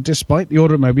 100%, so despite the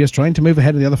Order of Mobius trying to move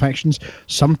ahead of the other factions,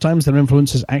 sometimes their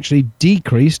influence has actually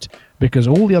decreased because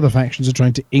all the other factions are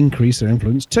trying to increase their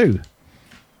influence too.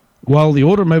 While the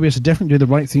Order of Mobius are definitely doing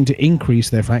the right thing to increase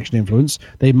their faction influence,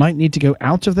 they might need to go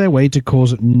out of their way to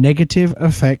cause negative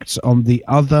effects on the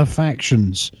other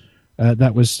factions.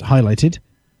 That was highlighted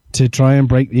to try and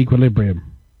break the equilibrium.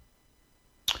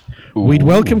 Ooh. We'd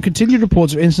welcome continued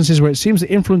reports of instances where it seems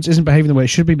that influence isn't behaving the way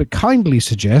it should be, but kindly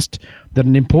suggest that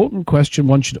an important question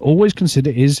one should always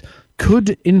consider is,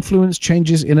 could influence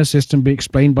changes in a system be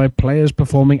explained by players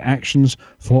performing actions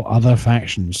for other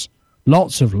factions?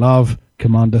 Lots of love,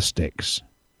 Commander Styx.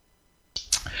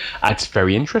 That's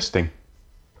very interesting.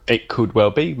 It could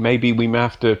well be. Maybe we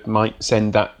might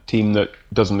send that team that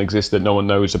doesn't exist, that no one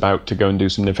knows about, to go and do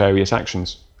some nefarious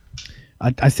actions.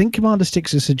 I think Commander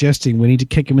Styx is suggesting we need to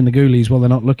kick them in the ghoulies while they're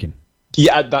not looking.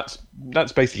 Yeah, that's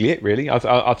basically it, really.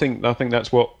 I think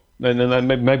that's what. And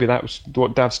maybe that's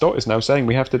what Dav Stott is now saying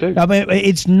we have to do. I mean,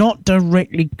 it's not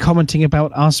directly commenting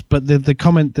about us, but the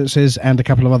comment that says, and a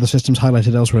couple of other systems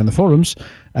highlighted elsewhere in the forums,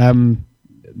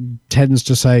 tends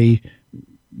to say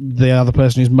the other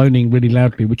person is moaning really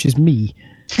loudly, which is me.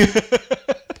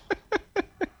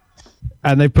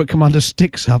 And they put Commander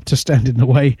Styx up to stand in the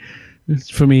way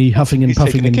for me huffing and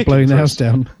puffing and blowing the house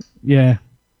down. Yeah.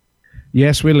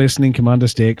 Yes, we're listening, Commander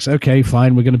Styx. Okay,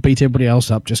 fine, we're going to beat everybody else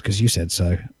up just because you said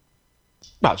so.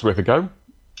 That's worth a go.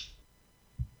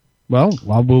 Well,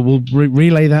 we'll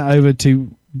relay that over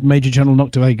to Major General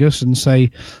Noctivagus and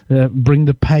say, bring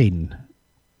the pain.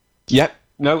 Yep.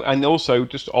 No, and also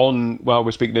just on, while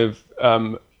we're speaking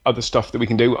of other stuff that we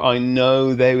can do, I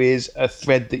know there is a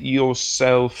thread that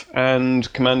yourself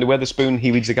and Commander Weatherspoon, he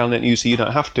reads the Galnet News so you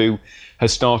don't have to,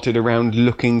 has started around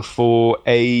looking for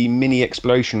a mini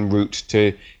exploration route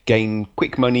to gain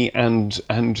quick money and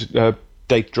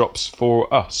data drops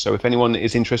for us. So if anyone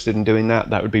is interested in doing that,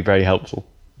 that would be very helpful.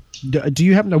 Do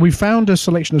you happen to... We found a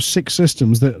selection of 6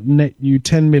 systems that net you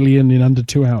 10 million in under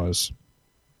 2 hours.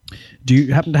 Do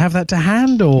you happen to have that to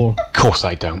hand, or...? Of course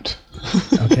I don't.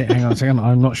 Okay, hang on a second.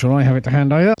 I'm not sure I have it to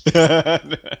hand either.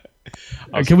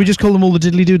 Can we just call them all the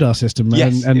Diddly Doodah system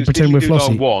and pretend we're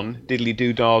Flossie? Diddly Doodah 1, Diddly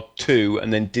Doodah 2,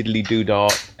 and then Diddly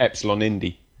Doodah Epsilon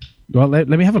Indy. Well, let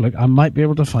me have a look. I might be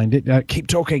able to find it. Keep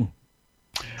talking.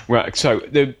 Right, so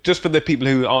just for the people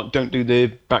who don't do the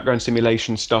background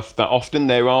simulation stuff that often,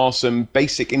 there are some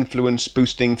basic influence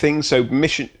boosting things. So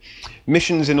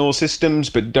missions in all systems,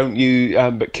 but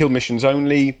but kill missions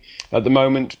only at the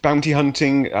moment. Bounty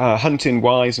hunting, hunting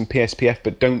wise and PSPF,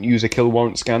 but don't use a kill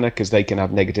warrant scanner because they can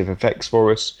have negative effects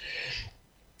for us.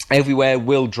 Everywhere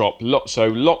will drop lots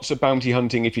of bounty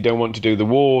hunting if you don't want to do the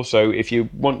war. So if you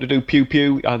want to do pew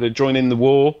pew, either join in the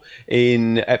war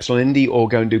in Epsilon Indy or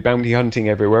go and do bounty hunting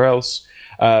everywhere else.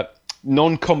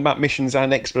 Non-combat missions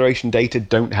and exploration data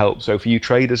don't help. So for you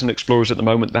traders and explorers at the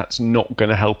moment, that's not going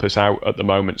to help us out at the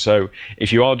moment. So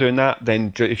if you are doing that,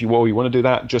 then if you want to do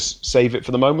that, just save it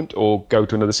for the moment or go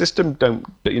to another system.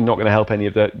 You're not going to help any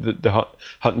of the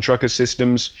Hutt and Trucker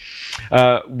systems.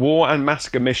 War and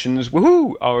massacre missions,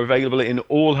 woohoo, are available in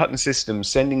all Hutton systems,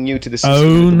 sending you to the system.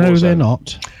 Oh, no, they're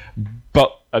not.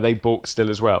 But are they balked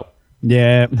still as well?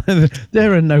 Yeah,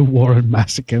 there are no war and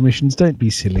massacre missions. Don't be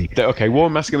silly. Okay, war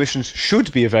and massacre missions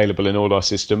should be available in all our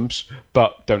systems,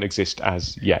 but don't exist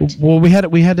as yet. Well, we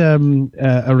had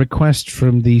a request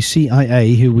from the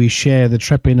CIA, who we share the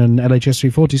Trepin and LHS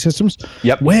 340 systems.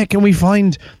 Yep. Where can we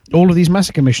find all of these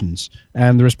massacre missions?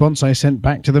 And the response I sent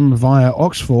back to them via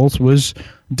Oxforth was,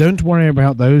 "Don't worry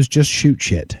about those. Just shoot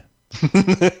shit."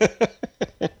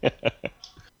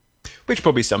 Which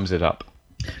probably sums it up.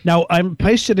 Now, I'm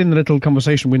pasted in the little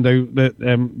conversation window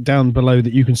that down below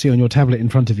that you can see on your tablet in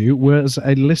front of you, was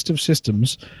a list of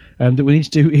systems that we need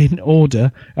to do in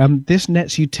order. This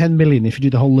nets you 10 million if you do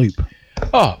the whole loop.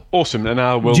 Oh, awesome! And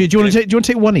I will. Do you want to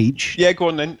take one each? Yeah, go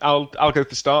on then. I'll go for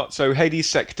the start. So Hades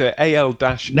sector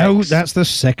AL-X. No, that's the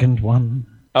second one.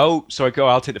 Oh, sorry.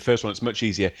 I'll take the first one. It's much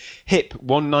easier. HIP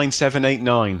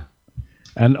 19789.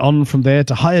 And on from there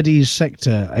to Hyades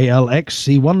sector ALX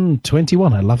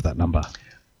C121. I love that number.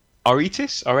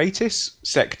 Aratis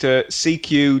sector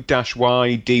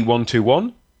CQ-Y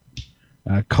D121.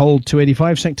 Cold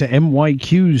 285 sector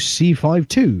MYQ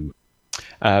C52.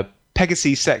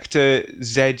 Pegasus sector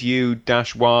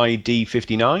ZU-Y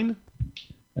D59.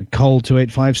 Cold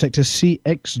 285 sector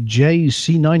CXJ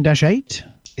C9-8.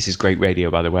 This is great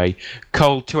radio, by the way.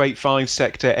 Cold 285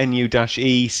 sector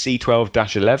NU-E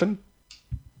C12-11.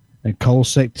 Cold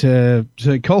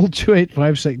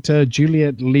 285 sector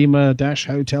Juliet Lima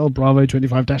Hotel Bravo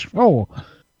 25-4.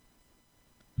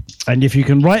 And if you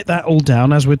can write that all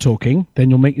down as we're talking, then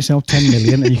you'll make yourself 10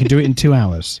 million and you can do it in 2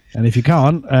 hours. And if you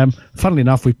can't, funnily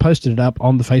enough, we've posted it up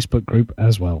on the Facebook group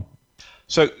as well.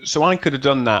 So I could have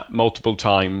done that multiple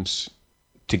times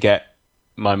to get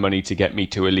my money to get me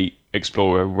to Elite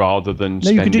Explorer rather than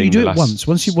spending you do the it last...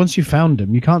 Once you found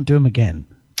them, you can't do them again.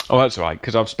 Oh, that's all right,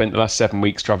 because I've spent the last 7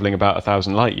 weeks travelling about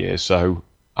 1,000 light years, so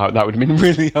that would have been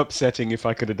really upsetting if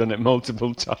I could have done it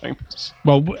multiple times.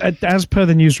 Well, as per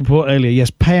the news report earlier,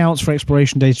 yes, payouts for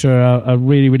exploration data are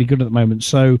really, really good at the moment.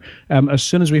 So as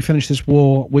soon as we finish this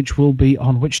war, which will be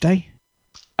on which day?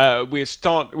 We're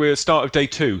start of day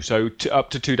 2, so up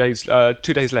to 2 days. 2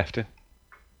 days left.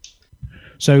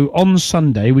 So on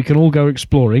Sunday, we can all go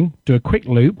exploring, do a quick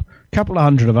loop, couple of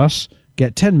hundred of us,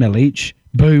 get 10 mil each,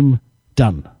 boom,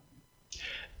 done.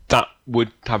 That would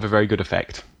have a very good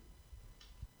effect.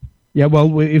 Yeah,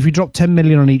 well, if we drop 10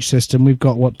 million on each system, we've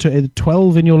got,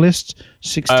 12 in your list?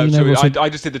 16 I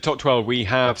just did the top 12. We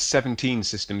have 17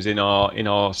 systems in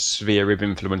our sphere of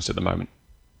influence at the moment.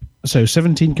 So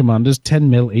 17 commanders, 10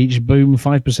 mil each, boom,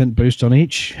 5% boost on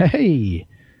each. Hey!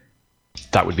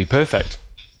 That would be perfect.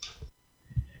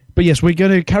 But yes, we're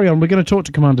going to carry on. We're going to talk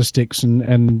to Commander Styx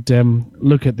and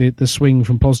look at the swing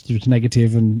from positive to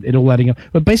negative and it all adding up.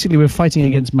 But basically, we're fighting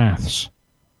against maths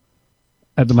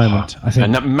at the moment, I think.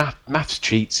 And that maths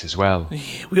cheats as well.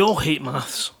 We all hate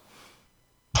maths.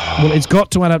 Well, it's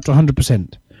got to add up to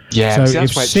 100%. Yeah, so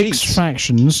if 6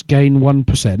 factions gain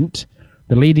 1%,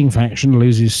 the leading faction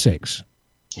loses 6.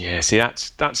 Yeah, see,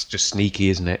 that's just sneaky,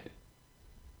 isn't it?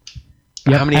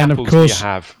 Yep, how many and apples of course, do you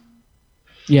have?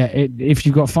 Yeah, if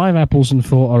you've got 5 apples and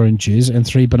 4 oranges and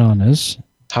 3 bananas...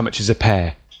 How much is a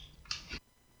pear?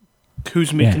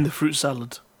 Who's making the fruit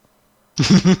salad?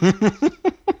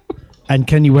 And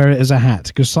can you wear it as a hat?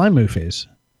 Because Simoof is.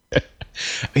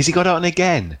 Has he got it on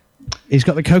again? He's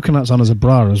got the coconuts on as a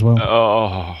bra as well.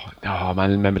 Oh man, I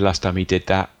remember the last time he did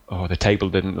that. Oh, the table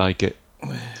didn't like it.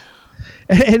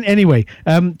 Anyway,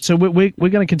 so we're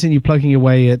going to continue plugging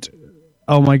away at...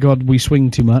 Oh my god, we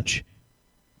swing too much.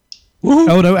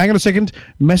 Woo-hoo. Oh no, hang on a second.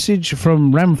 Message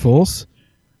from Ramforth.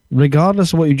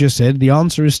 Regardless of what you just said, the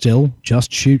answer is still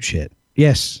just shoot shit.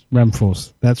 Yes,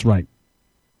 Ramforth, that's right.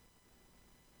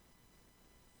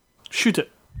 Shoot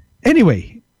it.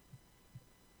 Anyway,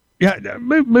 yeah,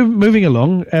 moving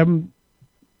along.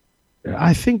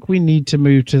 I think we need to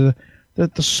move to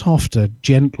the softer,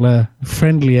 gentler,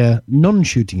 friendlier,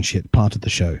 non-shooting shit part of the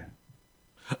show.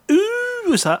 Ooh,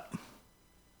 what's that?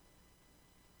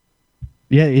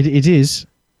 Yeah, it is.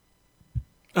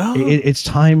 Oh. It's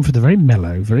time for the very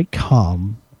mellow, very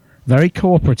calm, very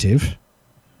cooperative,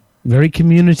 very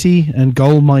community and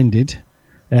goal-minded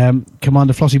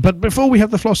Commander Flossie. But before we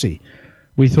have the Flossie,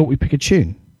 we thought we'd pick a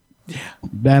tune. Yeah.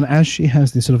 And as she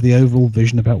has this sort of the overall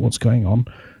vision about what's going on,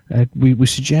 we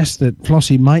suggest that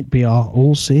Flossie might be our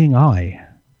all-seeing eye.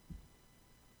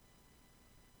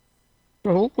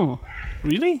 Oh.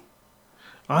 Really?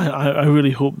 I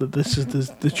really hope that this is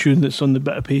the tune that's on the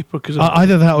bit of paper. Cause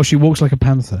Either that or she walks like a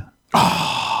panther.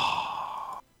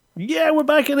 Yeah, we're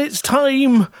back and it's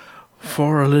time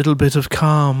for a little bit of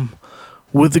calm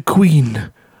with the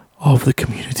queen of the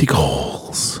community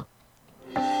goals.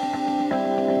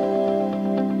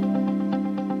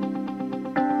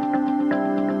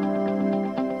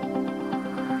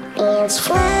 It's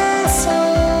Flossie.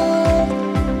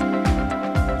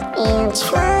 It's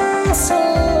Flossie.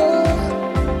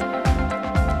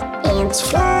 It's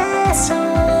Flossie.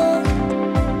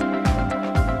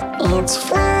 It's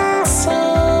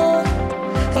Flossie.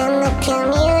 And the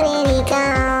community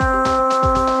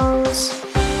goes.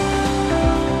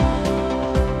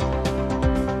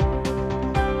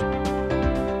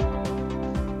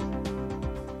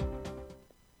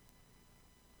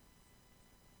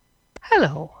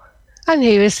 Hello, and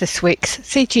here is this week's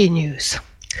CG News.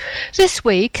 This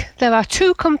week, there are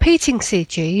 2 competing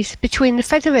CGs between the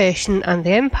Federation and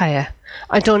the Empire,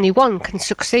 and only one can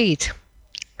succeed.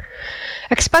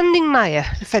 Expanding Maya,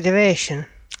 the Federation.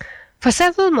 For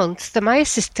several months, the Maya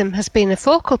system has been a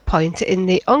focal point in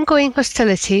the ongoing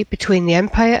hostility between the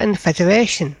Empire and the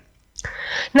Federation.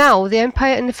 Now, the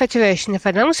Empire and the Federation have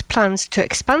announced plans to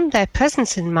expand their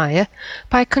presence in Maya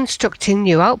by constructing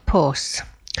new outposts.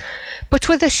 But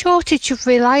with a shortage of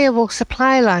reliable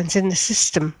supply lines in the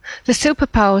system, the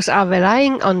superpowers are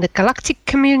relying on the galactic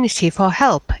community for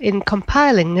help in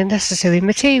compiling the necessary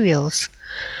materials.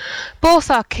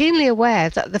 Both are keenly aware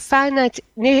that the finite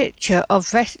nature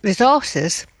of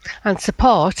resources and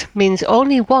support means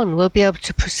only one will be able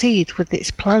to proceed with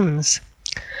its plans.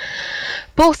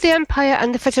 Both the Empire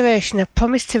and the Federation have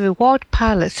promised to reward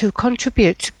pilots who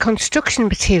contribute construction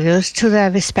materials to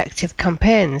their respective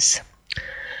campaigns.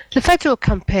 The federal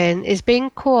campaign is being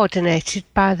coordinated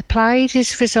by the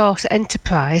Pleiades Resource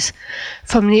Enterprise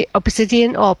from the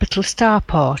Obsidian Orbital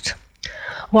Starport,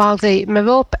 while the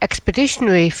Merope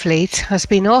Expeditionary Fleet has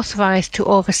been authorized to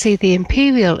oversee the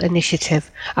Imperial Initiative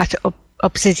at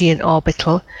Obsidian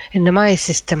Orbital in the Maya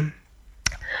system.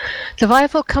 The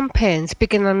rival campaigns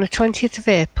begin on the 20th of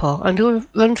April and will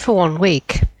run for 1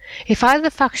 week. If either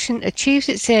faction achieves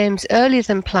its aims earlier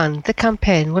than planned, the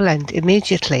campaign will end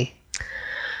immediately.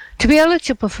 To be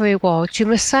eligible for rewards, you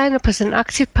must sign up as an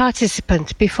active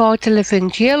participant before delivering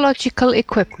geological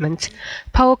equipment,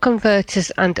 power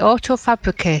converters and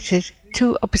auto-fabricators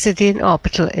to Obsidian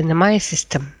Orbital in the Maya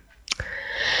system.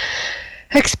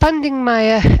 Expanding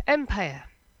Maya Empire.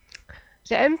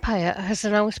 The Empire has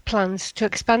announced plans to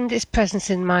expand its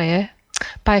presence in Maya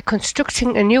by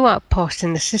constructing a new outpost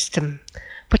in the system.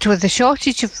 But with a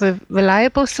shortage of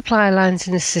reliable supply lines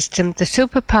in the system, the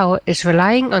superpower is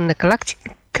relying on the galactic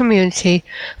community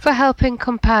for help in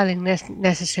compiling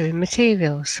necessary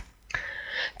materials.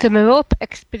 The Merope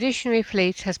Expeditionary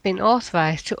Fleet has been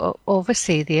authorized to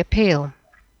oversee the appeal.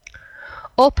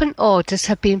 Open orders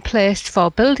have been placed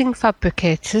for building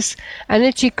fabricators,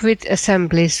 energy grid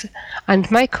assemblies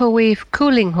and microwave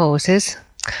cooling hoses,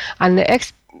 and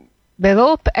the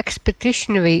Merope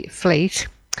Expeditionary Fleet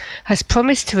has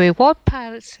promised to reward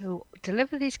pilots who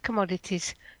deliver these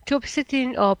commodities to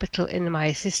Obsidian Orbital in the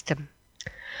Maya system.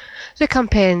 The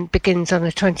campaign begins on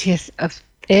the 20th of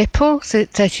April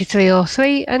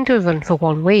 3303 and will run for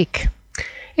 1 week.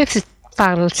 If the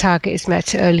final target is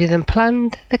met earlier than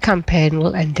planned, the campaign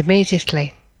will end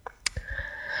immediately.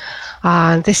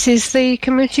 And this is the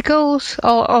community goals.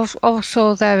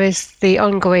 Also, there is the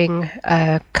ongoing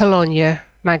Colonia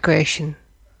migration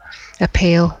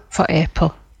appeal for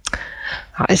April.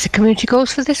 That is the community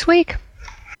goals for this week.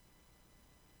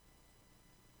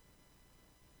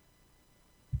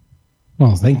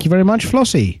 Well, thank you very much,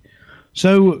 Flossie.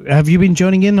 So, have you been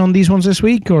joining in on these ones this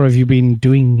week, or have you been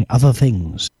doing other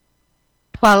things?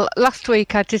 Well, last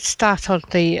week I did start on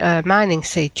the mining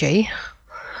CG,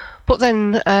 but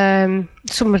then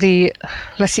somebody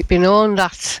let it be known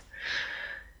that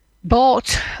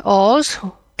bought ores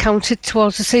counted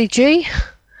towards the CG.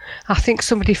 I think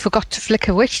somebody forgot to flick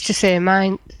a switch to say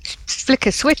mind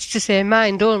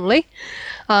only,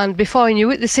 and before I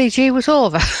knew it, the CG was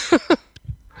over.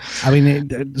 I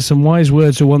mean, some wise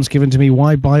words were once given to me: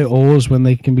 why buy ores when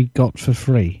they can be got for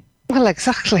free? Well,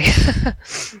 exactly.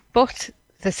 But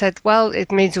they said, well,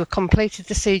 it means we've completed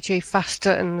the CG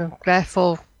faster and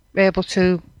therefore able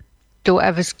to do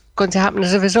whatever's going to happen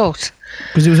as a result.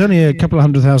 Because it was only a couple of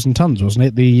 100,000 tons, wasn't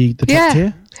it? The top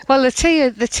tier? Well,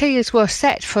 the tiers were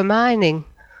set for mining,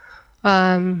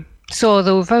 so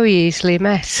they were very easily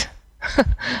met.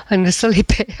 And the silly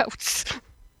payouts.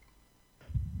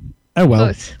 Oh, well,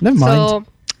 But, never mind. So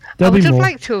I There'll would be have more.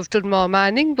 liked to have done more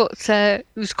mining, but it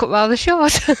was cut rather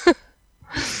short.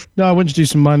 No, I went to do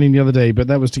some mining the other day, but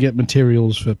that was to get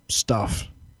materials for stuff.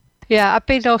 Yeah, I've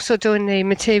been also doing the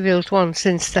materials one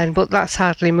since then, but that's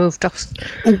hardly moved off.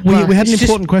 Oh, we had an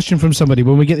important question from somebody.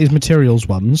 When we get these materials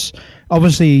ones,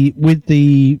 obviously with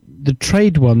the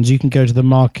trade ones, you can go to the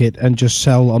market and just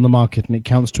sell on the market, and it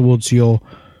counts towards your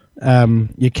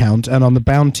count. And on the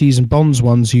bounties and bonds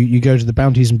ones, you go to the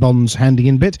bounties and bonds handing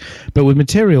in bit. But with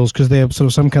materials, because they're sort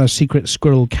of some kind of secret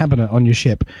squirrel cabinet on your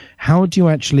ship, how do you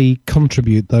actually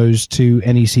contribute those to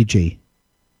NECG?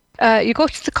 You go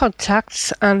to the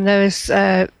contacts, and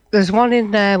there's one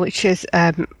in there which is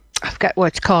I forget what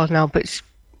it's called now, but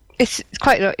it's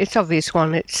quite it's obvious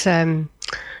one. It's some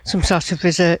sort of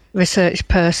research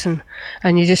person,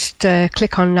 and you just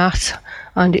click on that,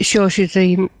 and it shows you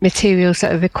the materials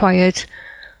that are required,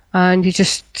 and you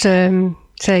just say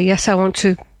yes, I want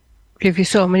to give you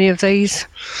so many of these.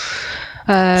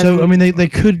 So, I mean, they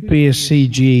could be a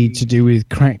CG to do with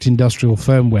cracked industrial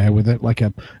firmware with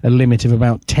a limit of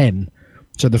about 10.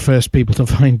 So the first people to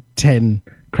find 10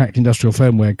 cracked industrial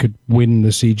firmware could win the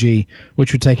CG,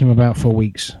 which would take him about 4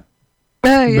 weeks.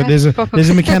 Yeah, But there's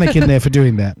a mechanic in there for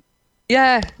doing that.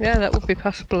 Yeah, that would be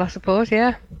possible, I suppose,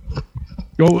 yeah.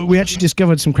 Well, we actually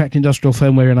discovered some cracked industrial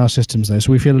firmware in our systems, though,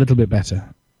 so we feel a little bit better.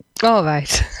 All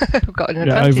right. We've got an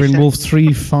advantage Over in then. Wolf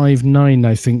 359,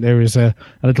 I think there is a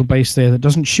little base there that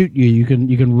doesn't shoot you. You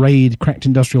can raid cracked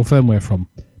industrial firmware from.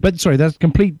 But sorry, that's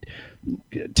complete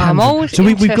tangent. I'm always So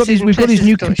we've got interested these in we've got these places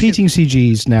new that don't competing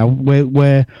CGs now,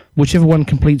 where whichever one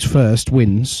completes first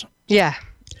wins. Yeah.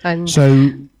 And So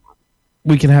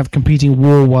we can have competing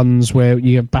war ones where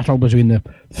you have battle between the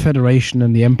Federation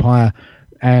and the Empire,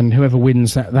 and whoever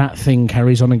wins that thing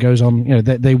carries on and goes on. You know,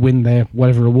 they win their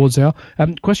whatever rewards they are.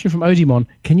 Question from Odimon: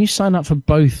 can you sign up for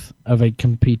both of a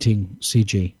competing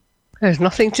CG? there's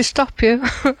nothing to stop you.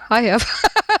 I have.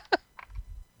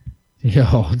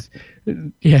 Yeah,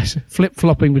 yes,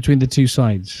 flip-flopping between the two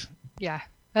sides. Yeah.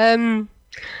 I mean,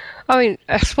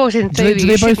 I suppose in Do they theory you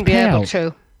both shouldn't be pay able out?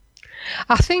 to.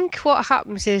 I think what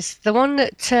happens is the one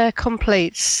that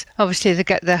completes, obviously they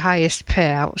get the highest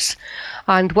payouts,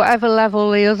 and whatever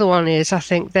level the other one is, I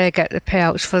think they get the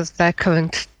payouts for their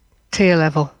current tier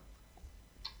level.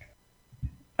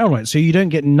 All right, so you don't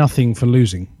get nothing for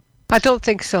losing. I don't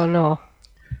think so, no.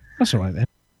 That's all right then.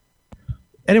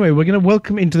 Anyway, we're going to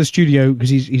welcome into the studio, because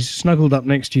he's snuggled up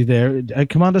next to you there,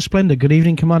 Commander Splendor. Good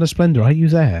evening, Commander Splendor. Are you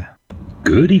there?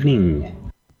 Good evening.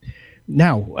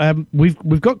 Now,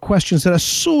 we've got questions that are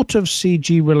sort of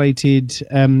CG related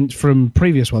from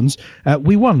previous ones.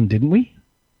 We won, didn't we?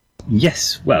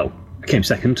 Yes, well, I came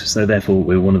second, so therefore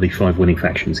we're one of the 5 winning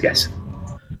factions, yes.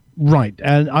 Right,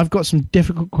 and I've got some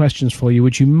difficult questions for you,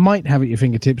 which you might have at your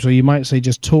fingertips, or you might say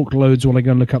just talk loads while I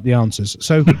go and look up the answers.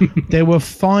 So there were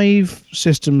 5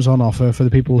 systems on offer for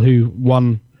the people who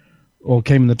won or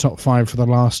came in the top 5 for the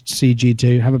last CG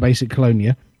to have a basic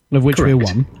Colonia, of which we're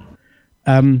Correct.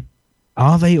 one.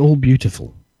 Are they all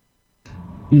beautiful?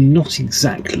 Not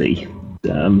exactly.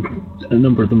 A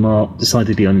number of them are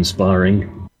decidedly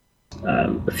uninspiring.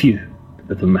 A few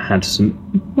of them had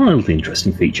some mildly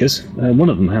interesting features. One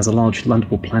of them has a large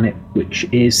landable planet which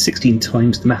is 16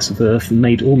 times the mass of Earth and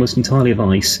made almost entirely of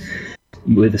ice,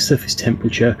 with a surface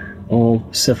temperature of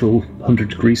several hundred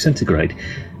degrees centigrade.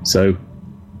 So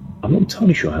I'm not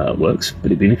entirely sure how it works, but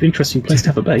it'd be an interesting place to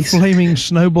have a base. Flaming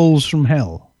snowballs from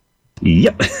hell.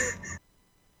 Yep.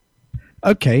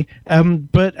 Okay,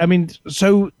 but I mean,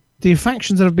 so the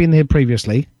factions that have been here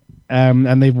previously,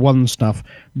 and they've won stuff,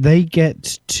 they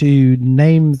get to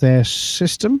name their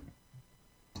system.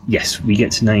 Yes, we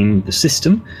get to name the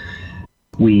system.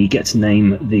 We get to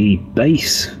name the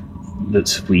base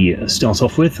that we start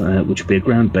off with, which will be a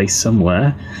ground base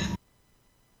somewhere.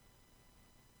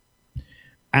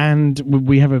 And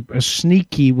we have a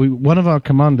sneaky... one of our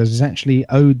commanders is actually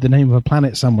owed the name of a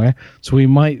planet somewhere, so we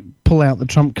might pull out the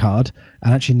trump card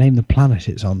and actually name the planet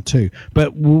it's on too.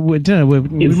 But we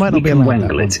might not be allowed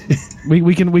wangle that it. one.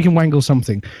 We can wangle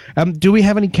something. Do we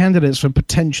have any candidates for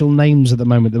potential names at the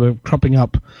moment that are cropping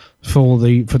up for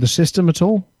the system at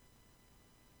all?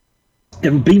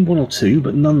 There have been one or two,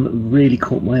 but none that really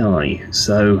caught my eye.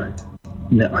 So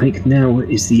I think now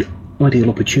is the ideal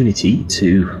opportunity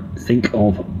to think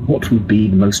of what would be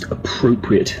the most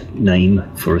appropriate name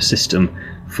for a system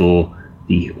for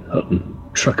the Hutton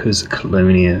Truckers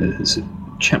Colonia's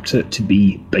chapter to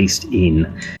be based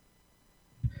in.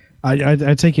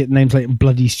 I take it names like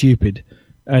Bloody Stupid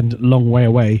and Long Way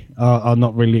Away are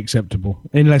not really acceptable,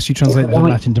 unless you translate them from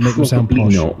Latin to make them sound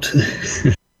posh. Not.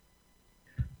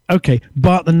 Okay,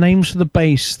 but the names for the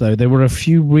base, though, there were a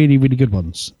few really, really good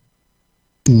ones.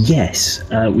 Yes,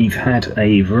 we've had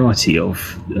a variety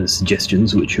of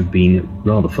suggestions which have been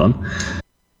rather fun.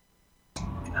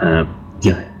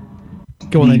 Yeah.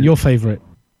 Go on then, your favourite.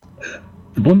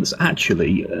 The one that's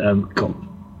actually got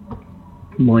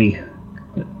my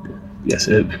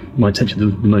my attention the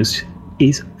most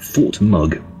is Fort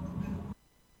Mug.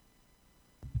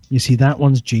 You see, that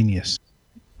one's genius.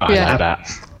 I like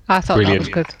that. I thought Brilliant.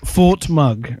 that was good. Fort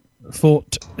Mug.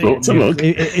 Fort Mug.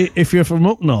 If you're from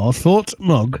up north, Fort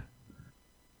Mug.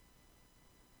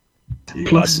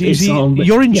 Plus, You see,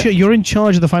 you're in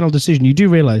charge of the final decision. You do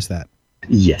realise that.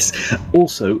 Yes.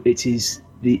 Also, it is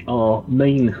our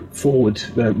main forward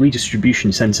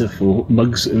redistribution centre for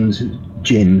mugs and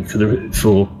gin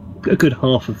for a good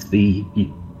half of the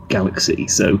galaxy.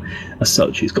 So, as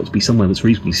such, it's got to be somewhere that's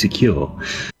reasonably secure.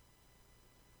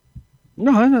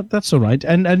 No, that's all right.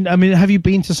 And I mean, have you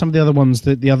been to some of the other ones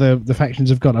that the factions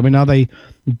have got? I mean, are they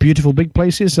beautiful big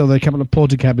places, or are they a couple of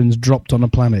porter cabins dropped on a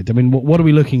planet? I mean, what are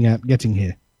we looking at getting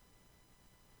here?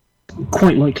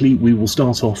 Quite likely, we will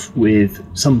start off with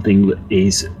something that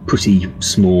is pretty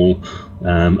small,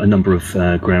 a number of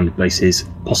ground bases,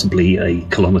 possibly a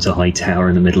kilometre-high tower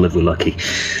in the middle if we're lucky.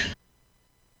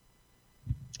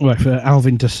 Right, for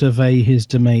Alvin to survey his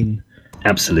domain.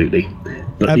 Absolutely.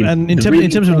 But And in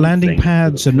terms of landing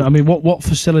pads, and I mean, what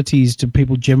facilities do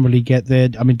people generally get there?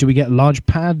 I mean, do we get a large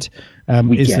pad?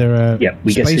 We get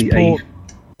spaceport?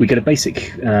 We get a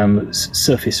basic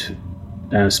surface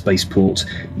spaceport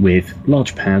with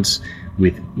large pads,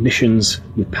 with missions,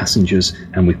 with passengers,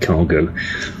 and with cargo.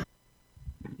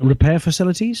 Repair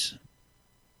facilities?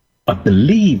 I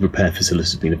believe repair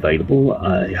facilities have been available.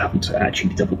 I haven't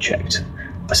actually double-checked.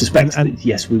 I suspect that,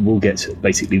 yes, we will get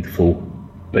basically the full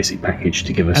basic package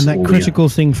to give us. And that all critical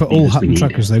thing for all Hutton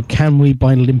truckers, though, can we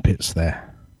buy limpets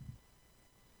there?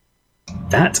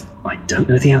 That I don't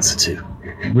know the answer to.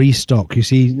 Restock. You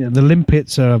see, the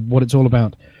limpets are what it's all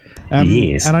about.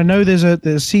 Yes. And I know there's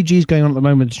CGs going on at the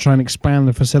moment to try and expand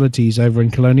the facilities over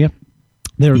in Colonia.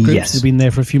 There are groups that have been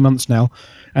there for a few months now,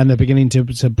 and they're beginning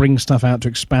to bring stuff out to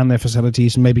expand their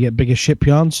facilities and maybe get bigger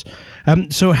shipyards.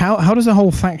 So how does the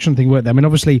whole faction thing work there? I mean,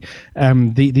 obviously,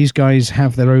 these guys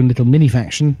have their own little mini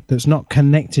faction that's not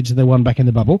connected to the one back in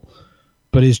the bubble,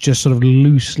 but is just sort of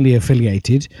loosely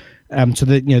affiliated, so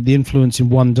that the influence in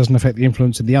one doesn't affect the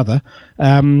influence in the other.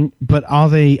 But are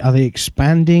they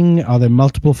expanding? Are there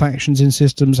multiple factions in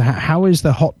systems? How is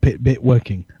the hot pit bit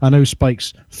working? I know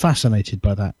Spike's fascinated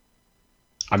by that.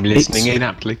 I'm listening in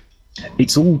aptly.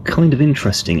 It's all kind of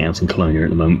interesting out in Colonia at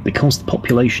the moment because the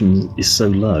population is so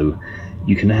low.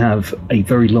 You can have a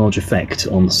very large effect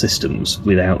on the systems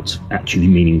without actually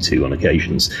meaning to on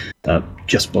occasions.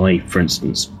 Just by, for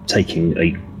instance, taking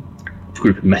a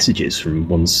group of messages from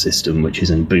one system which is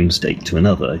in boom state to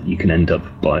another, you can end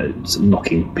up by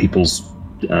knocking people's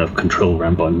control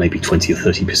around by maybe 20 or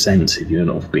 30% if you're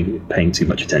not paying too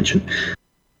much attention.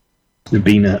 There have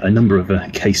been a number of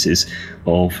cases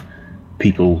of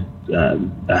people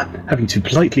having to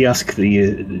politely ask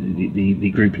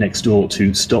the group next door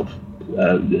to stop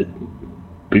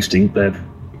boosting their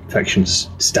factions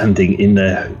standing in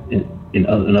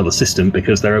another system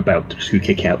because they're about to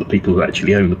kick out the people who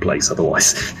actually own the place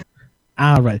otherwise.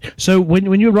 Right. So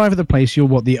when you arrive at the place, you're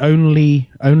what, the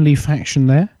only faction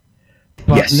there?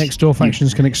 But yes. Next door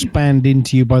factions can expand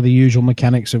into you by the usual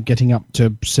mechanics of getting up to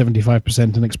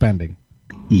 75% and expanding.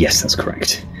 Yes, that's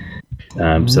correct.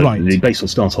 Right. The base will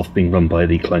start off being run by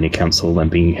the Colonia Council, then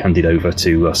being handed over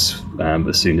to us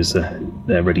as soon as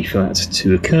they're ready for that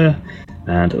to occur.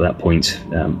 And at that point,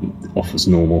 off as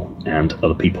normal, and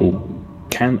other people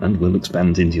can and will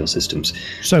expand into your systems.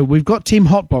 So we've got Team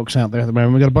Hotbox out there at the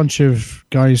moment. We've got a bunch of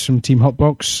guys from Team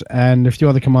Hotbox and a few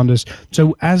other commanders.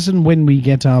 So as and when we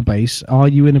get our base, are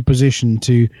you in a position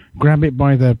to grab it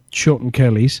by the short and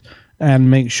curlies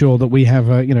and make sure that we have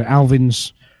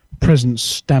Alvin's presence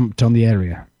stamped on the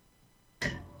area?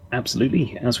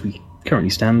 Absolutely. As we currently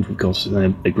stand, we've got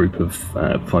a group of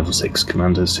 5 or 6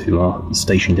 commanders who are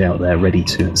stationed out there ready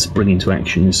to spring into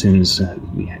action as soon as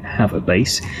we have a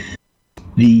base.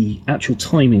 The actual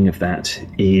timing of that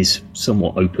is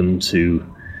somewhat open to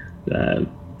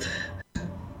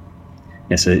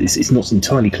so it's not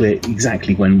entirely clear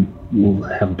exactly when we'll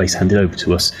have a base handed over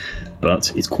to us,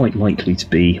 but it's quite likely to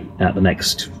be at the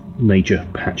next major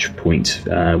patch point,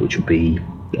 which will be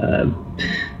the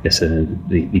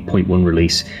 0.1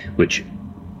 release, which,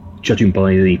 judging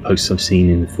by the posts I've seen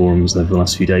in the forums over the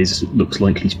last few days, looks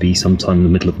likely to be sometime in the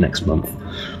middle of next month.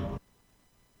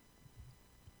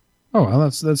 Oh, well,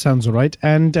 that sounds all right.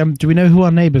 And do we know who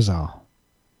our neighbours are?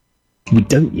 We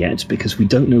don't yet, because we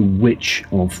don't know which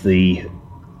of the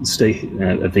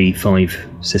 5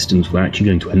 systems we're actually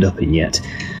going to end up in yet.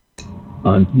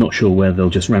 I'm not sure whether they'll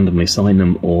just randomly assign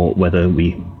them or whether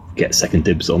we get second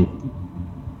dibs on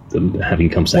them having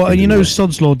come second. Well, you know,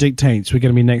 Sod's Law dictates we're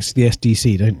going to be next to the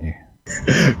SDC, don't you?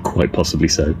 Quite possibly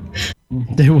so.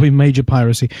 There will be major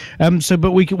piracy.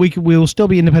 But we'll still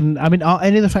be independent. I mean, are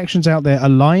any of the factions out there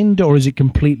aligned, or is it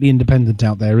completely independent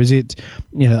out there? Is it,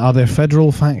 are there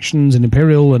federal factions and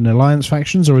imperial and alliance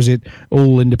factions, or is it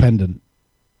all independent?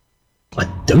 I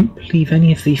don't believe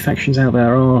any of the factions out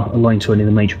there are aligned to any of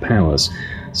the major powers.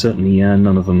 Certainly,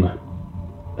 none of them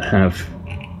have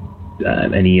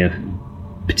any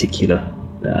particular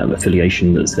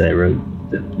affiliation that's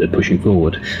they're pushing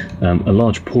forward. A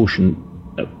large portion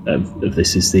of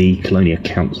this is the Colonia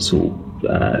Council,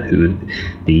 who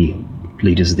are the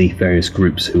leaders of the various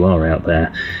groups who are out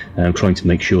there, trying to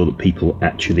make sure that people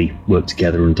actually work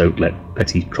together and don't let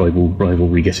petty tribal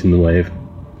rivalry get in the way of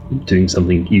doing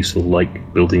something useful,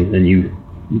 like building a new,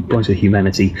 brighter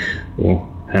humanity, or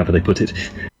however they put it.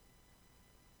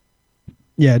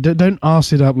 Yeah, don't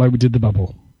arse it up like we did the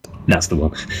bubble. That's the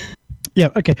one. Yeah,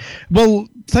 okay. Well,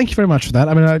 thank you very much for that.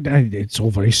 I mean, it's all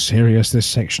very serious, this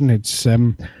section. It's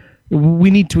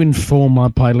we need to inform our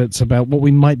pilots about what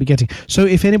we might be getting. So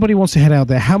if anybody wants to head out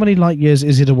there, how many light years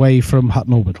is it away from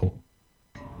Hutton Orbital?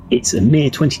 It's a mere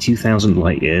 22,000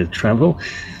 light year travel.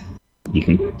 You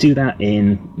can do that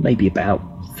in maybe about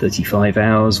 35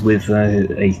 hours with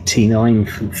a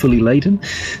T9 fully laden.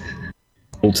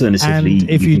 Alternatively, and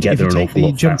if you can get there you an take awful the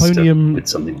lot faster with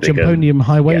something bigger. Jumponium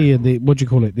Highway, Yeah. what do you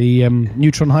call it? The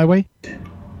Neutron Highway?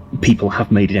 People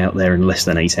have made it out there in less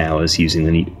than 8 hours using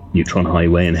the Neutron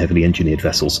Highway and heavily engineered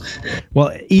vessels.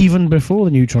 Well, even before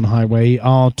the Neutron Highway,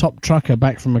 our top trucker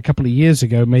back from a couple of years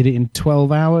ago made it in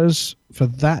 12 hours for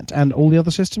that and all the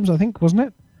other systems, I think, wasn't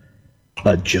it?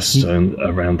 Just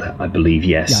around that, I believe,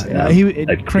 yes. Yeah,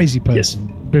 a crazy person. Yes.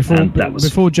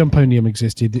 Before Jumponium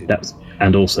existed.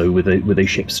 And also with a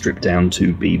ship stripped down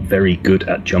to be very good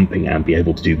at jumping and be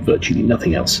able to do virtually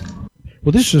nothing else.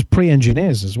 Well, this was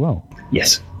pre-engineers as well.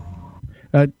 Yes.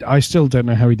 I still don't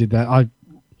know how he did that.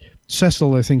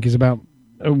 Cecil, I think, is about...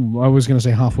 Oh, I was going to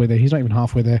say halfway there. He's not even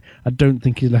halfway there. I don't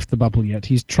think he's left the bubble yet.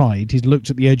 He's tried. He's looked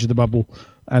at the edge of the bubble,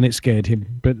 and it scared him.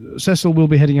 But Cecil will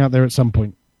be heading out there at some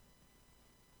point.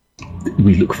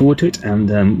 We look forward to it,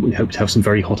 and we hope to have some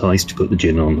very hot ice to put the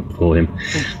gin on for him.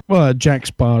 Well,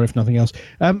 Jack's bar, if nothing else.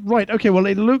 Right, okay, well,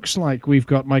 it looks like we've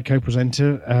got my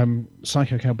co-presenter,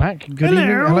 Psycho Cow, back. Good evening.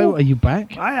 Hello, are you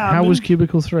back? I am. How was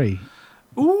Cubicle 3?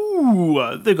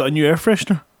 Ooh, they've got a new air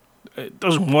freshener. It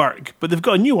doesn't work, but they've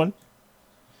got a new one.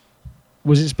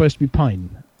 Was it supposed to be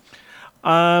pine?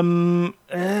 Well,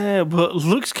 it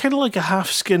looks kind of like a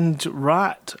half-skinned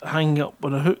rat hanging up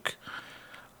on a hook.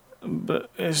 But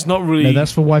it's not really... No,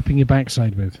 that's for wiping your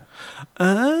backside with. All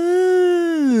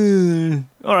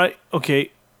right, okay.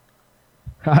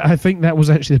 I think that was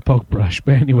actually the bog brush,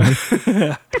 but anyway.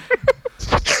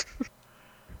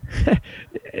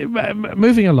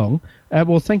 Moving along.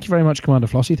 Well, thank you very much, Commander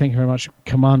Flossie. Thank you very much,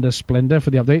 Commander Splendor, for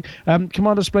the update.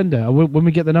 Commander Splendor, when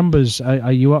we get the numbers,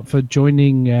 are you up for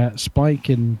joining Spike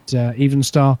and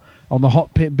Evenstar on the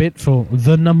hot pit bit for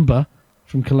the number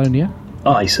from Colonia?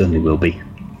 I certainly will be.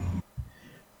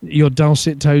 Your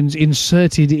dulcet tones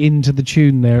inserted into the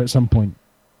tune there at some point.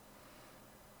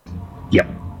 Yep.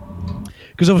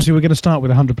 Because obviously we're going to start with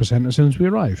 100% as soon as we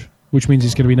arrive, which means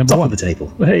it's going to be number Top one. of the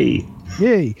table. Hey.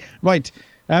 Yay. Right.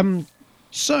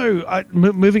 So,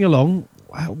 moving along,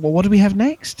 what do we have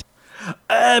next?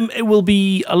 It will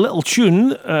be a little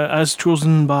tune as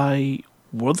chosen by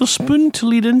Witherspoon to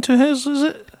lead into his, is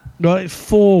it? No, it's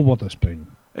for Witherspoon.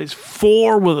 It's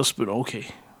for Witherspoon, okay.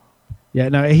 Yeah,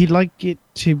 no, he'd like it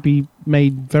to be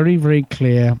made very, very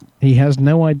clear. He has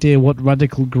no idea what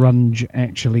radical grunge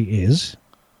actually is.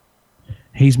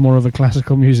 He's more of a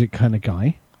classical music kind of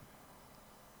guy.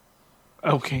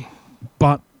 Okay.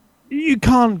 But you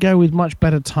can't go with much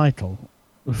better title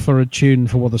for a tune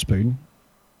for Witherspoon,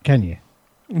 can you?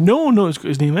 No, it's got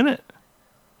his name in it.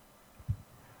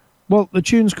 Well, the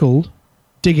tune's called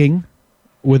Digging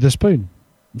with a Spoon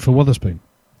for Witherspoon.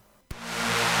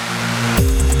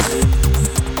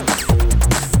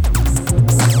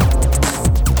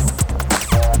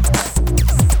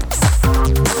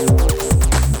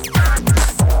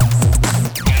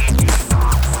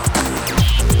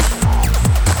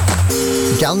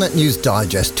 Galnet News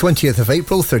Digest, 20th of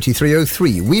April,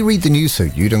 3303. We read the news so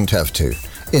you don't have to.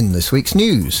 In this week's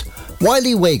news,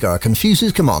 Wily Wagar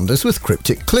confuses commanders with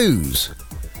cryptic clues.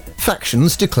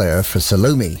 Factions declare for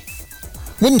Salome.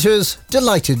 Winters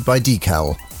delighted by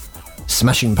decal.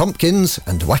 Smashing Pumpkins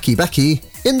and Wacky Backy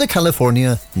in the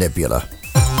California Nebula.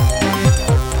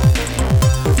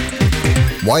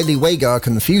 Wily Wagar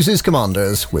confuses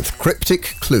commanders with cryptic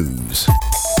clues.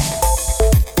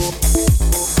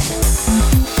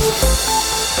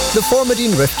 The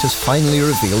Formidine Rift has finally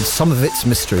revealed some of its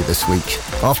mystery this week,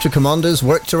 after commanders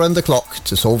worked around the clock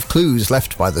to solve clues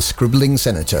left by the scribbling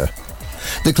senator.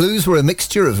 The clues were a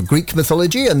mixture of Greek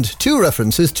mythology and 2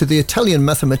 references to the Italian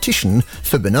mathematician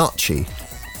Fibonacci.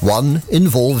 One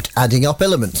involved adding up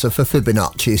elements of a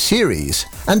Fibonacci series,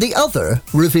 and the other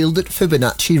revealed that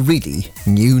Fibonacci really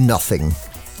knew nothing.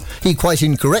 He quite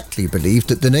incorrectly believed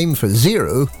that the name for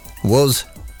 0 was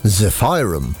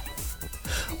Zephyrum.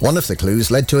 One of the clues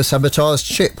led to a sabotaged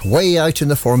ship way out in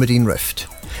the Formidine Rift.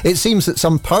 It seems that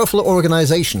some powerful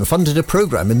organisation funded a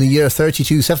programme in the year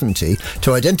 3270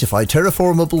 to identify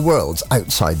terraformable worlds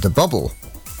outside the bubble.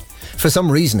 For some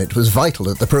reason it was vital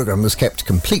that the programme was kept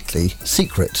completely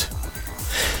secret.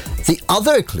 The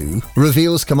other clue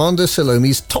reveals Commander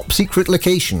Salome's top-secret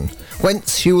location,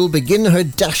 whence she will begin her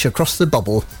dash across the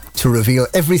bubble to reveal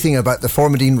everything about the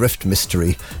Formidine Rift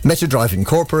mystery, Metadrive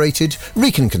Incorporated,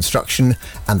 Recon Construction,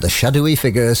 and the shadowy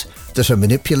figures that are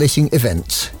manipulating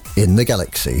events in the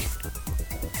galaxy.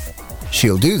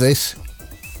 She'll do this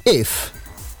if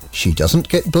she doesn't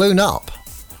get blown up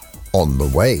on the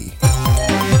way.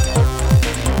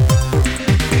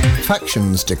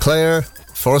 Factions declare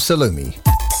for Salome.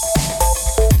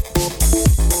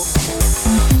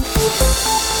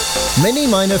 Many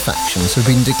minor factions have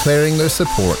been declaring their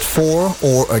support for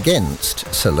or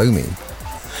against Salome.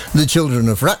 The Children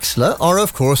of Raxxla are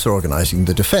of course organising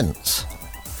the defence.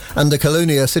 And the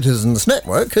Colonia Citizens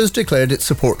Network has declared its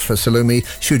support for Salome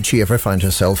should she ever find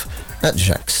herself at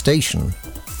Jack's station.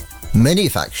 Many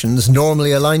factions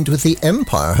normally aligned with the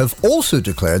Empire have also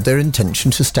declared their intention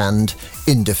to stand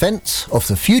in defence of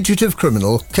the fugitive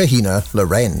criminal Kahina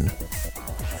Loren.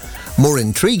 More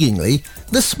intriguingly,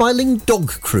 the Smiling Dog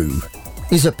crew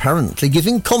is apparently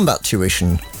giving combat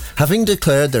tuition, having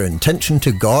declared their intention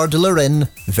to guard Loren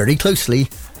very closely,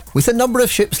 with a number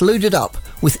of ships loaded up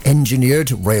with engineered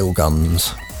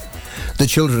railguns. The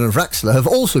Children of Raxxla have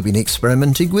also been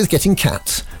experimenting with getting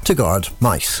cats to guard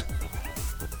mice.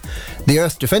 The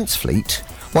Earth Defence Fleet,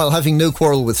 while having no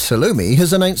quarrel with Salome,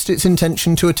 has announced its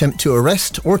intention to attempt to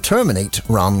arrest or terminate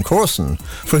Ran Corson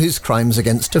for his crimes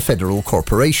against a federal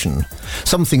corporation,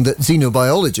 something that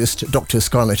xenobiologist Dr.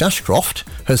 Scarlett Ashcroft,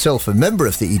 herself a member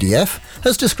of the EDF,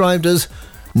 has described as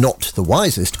not the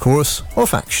wisest course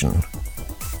of action.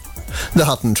 The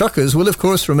Hutton truckers will of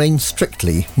course remain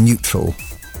strictly neutral.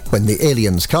 When the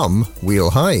aliens come,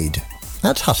 we'll hide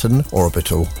at Hutton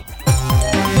Orbital.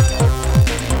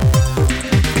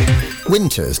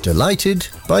 Winters delighted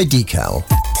by decal.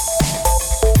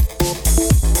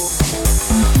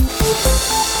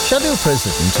 Shadow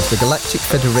President of the Galactic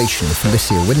Federation,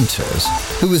 Felicia Winters,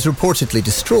 who was reportedly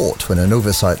distraught when an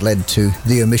oversight led to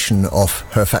the omission of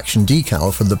her faction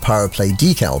decal from the Power Play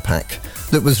decal pack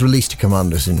that was released to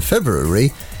commanders in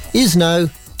February, is now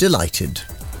delighted.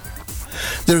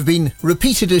 There have been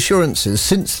repeated assurances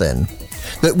since then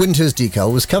that Winters'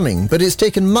 decal was coming, but it's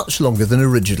taken much longer than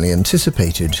originally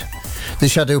anticipated. The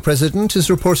Shadow President is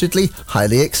reportedly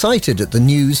highly excited at the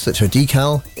news that her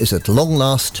decal is at long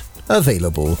last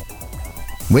available.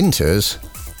 Winters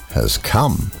has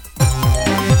come.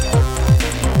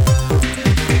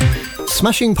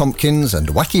 Smashing Pumpkins and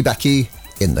Wacky Backy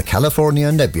in the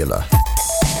California Nebula.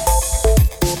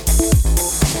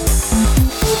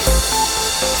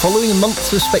 Following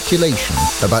months of speculation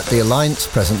about the Alliance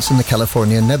presence in the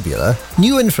California Nebula,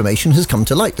 new information has come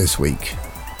to light this week.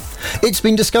 It's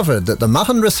been discovered that the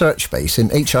Mahan research base in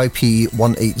HIP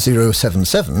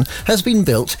 18077 has been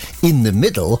built in the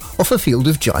middle of a field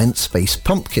of giant space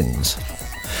pumpkins.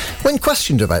 When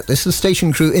questioned about this, the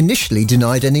station crew initially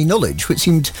denied any knowledge, which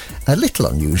seemed a little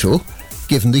unusual,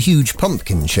 given the huge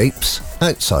pumpkin shapes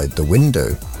outside the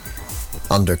window.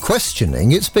 Under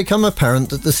questioning, it's become apparent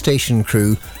that the station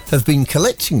crew have been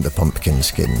collecting the pumpkin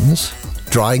skins,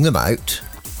 drying them out,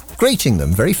 grating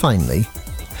them very finely,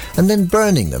 and then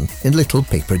burning them in little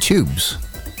paper tubes.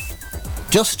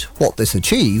 Just what this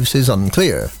achieves is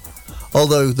unclear,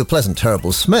 although the pleasant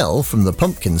herbal smell from the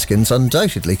pumpkin skins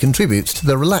undoubtedly contributes to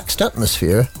the relaxed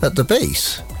atmosphere at the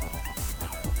base.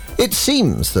 It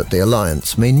seems that the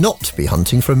Alliance may not be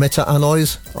hunting for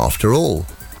meta-alloys after all.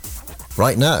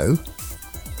 Right now,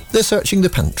 they're searching the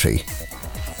pantry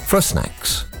for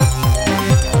snacks.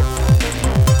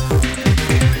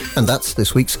 And that's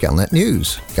this week's Galnet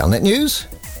News. Galnet News?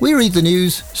 We read the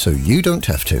news so you don't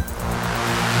have to.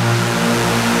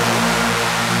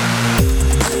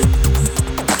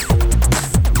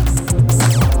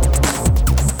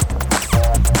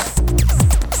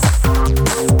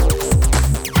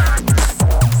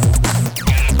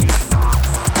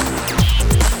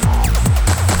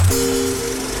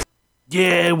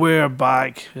 Yeah, we're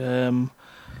back.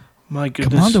 My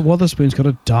goodness. Commander Wotherspoon's got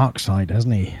a dark side,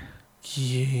 hasn't he?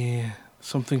 Yeah,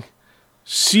 something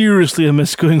seriously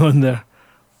amiss going on there.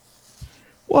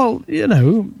 Well, you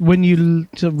know, when you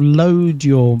sort of load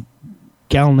your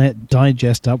Galnet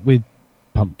digest up with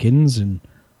pumpkins and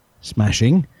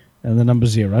smashing and the number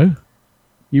 0,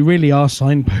 you really are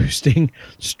signposting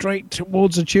straight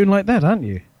towards a tune like that, aren't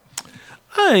you?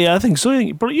 Yeah, I think so.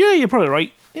 You're probably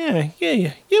right. Yeah,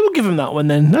 we'll give him that one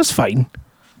then. That's fine.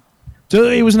 So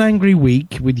it was an angry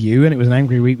week with you, and it was an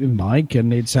angry week with Mike,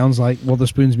 and it sounds like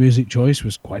Wotherspoon's music choice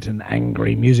was quite an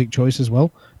angry music choice as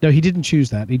well. No, he didn't choose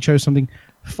that. He chose something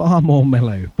far more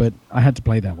mellow, but I had to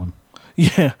play that one.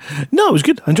 Yeah. No, it was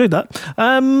good. I enjoyed that.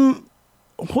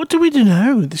 What do we do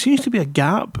now? There seems to be a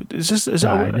gap.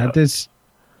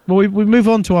 Well, we move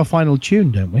on to our final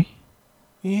tune, don't we?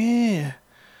 Yeah.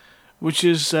 Which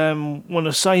is one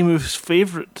of Simon's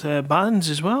favourite bands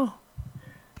as well.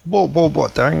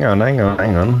 What? Hang on.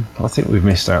 I think we've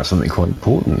missed out something quite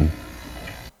important.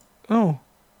 Oh.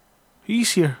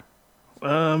 He's here.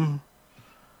 Okay.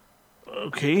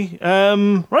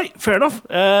 Right, fair enough.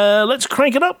 Let's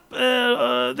crank it up.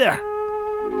 There.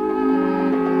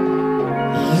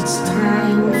 It's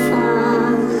time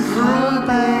for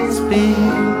Harper's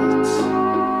Bit.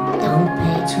 Don't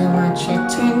pay too much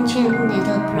attention,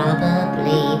 it'll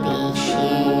probably be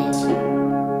shit.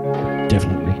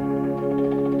 Definitely.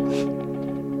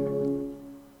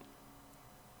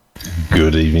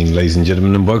 Good evening, ladies and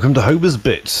gentlemen, and welcome to Hober's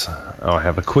Bit. I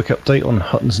have a quick update on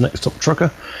Hutton's Next Top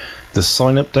Trucker. The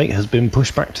sign-up date has been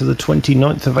pushed back to the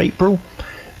 29th of April.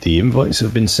 The invites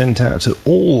have been sent out to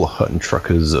all Hutton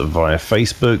truckers via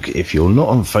Facebook. If you're not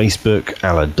on Facebook,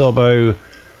 a la Dobbo,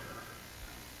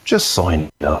 just sign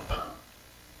up.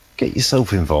 Get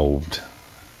yourself involved.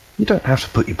 You don't have to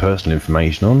put your personal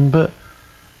information on, but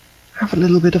have a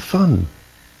little bit of fun.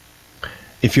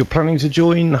 If you're planning to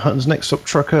join Hutton's Next Top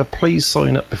Trucker, please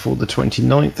sign up before the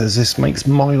 29th, as this makes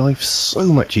my life so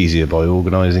much easier by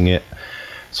organising it,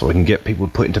 so I can get people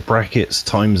put into brackets,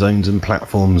 time zones and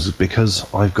platforms, because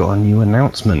I've got a new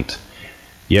announcement.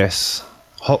 Yes,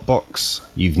 Hotbox,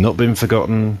 you've not been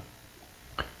forgotten.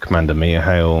 Commander Mia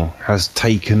Hale has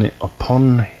taken it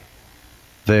upon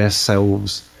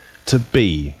themselves to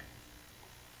be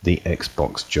the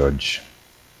Xbox judge.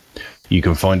 You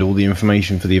can find all the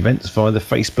information for the events via the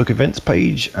Facebook events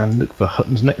page and look for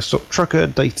Hutton's Next Top Trucker,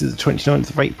 dated the 29th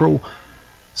of April.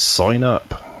 Sign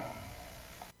up.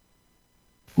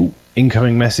 Ooh,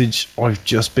 incoming message. I've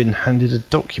just been handed a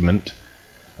document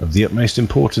of the utmost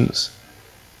importance.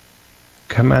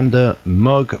 Commander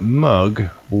Mug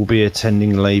will be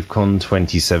attending LaveCon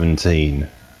 2017.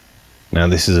 Now,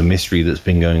 this is a mystery that's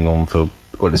been going on for,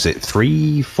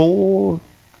 3-4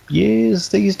 years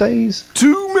these days?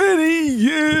 Too many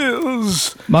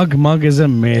years! Mug is a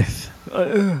myth.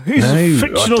 He's a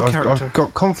fictional character. I've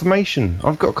got confirmation.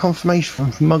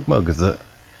 From Mug that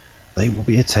they will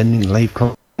be attending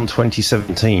LaveCon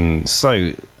 2017.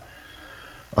 So,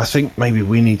 I think maybe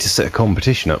we need to set a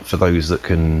competition up for those that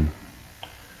can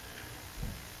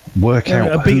work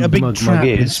out who a big Mug trap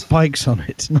with is. spikes on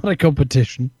it, not a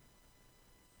competition.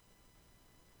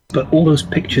 But all those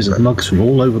pictures of mugs from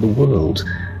all over the world,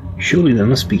 surely there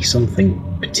must be something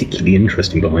particularly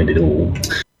interesting behind it all.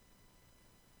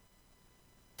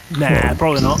 Nah,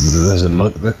 probably not. There's a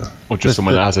mug. Or just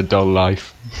someone that has a dull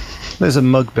life. There's a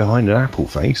mug behind an apple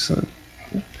face. Well,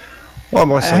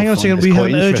 Hang on a second, we have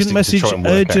an urgent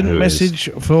message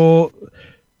for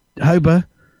Hober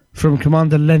from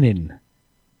Commander Lenin.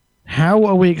 How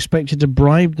are we expected to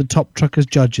bribe the top truckers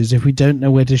judges if we don't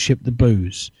know where to ship the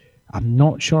booze? I'm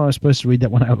not sure I'm supposed to read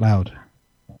that one out loud.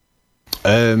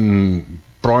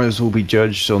 Bribes will be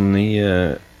judged on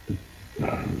the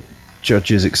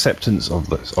judge's acceptance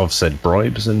of said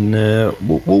bribes, and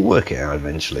we'll work it out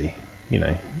eventually. You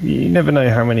know, you never know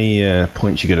how many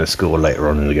points you're going to score later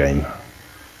on in the game.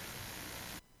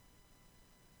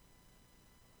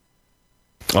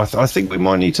 I think we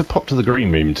might need to pop to the green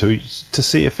room to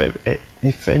see if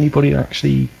anybody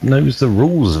actually knows the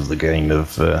rules of the game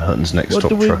of Hutton's Next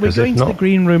Top Truckers. We're going to the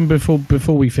green room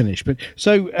before we finish. But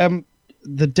so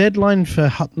the deadline for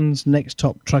Hutton's Next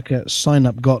Top Trucker sign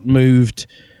up got moved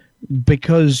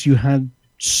because you had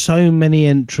so many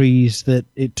entries that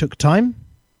it took time?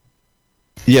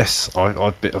 Yes,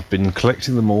 I've been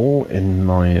collecting them all in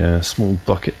my small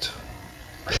bucket.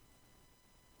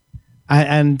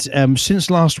 And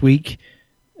since last week,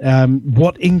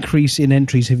 what increase in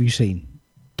entries have you seen?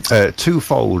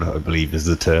 Twofold, I believe, is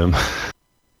the term.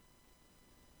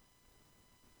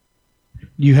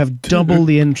 You have double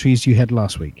the entries you had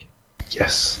last week.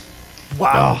 Yes.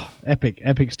 Wow. Oh,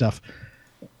 epic stuff.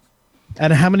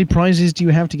 And how many prizes do you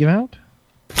have to give out?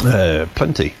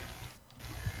 Plenty.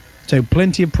 So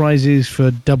plenty of prizes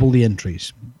for double the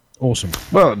entries. Awesome.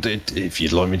 Well, if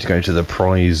you'd like me to go to the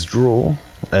prize draw,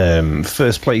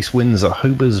 first place wins a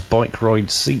Hober's Bike Ride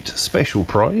Seat special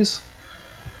prize.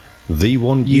 The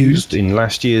one used in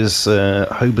last year's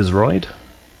Hober's Ride.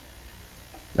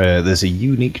 There's a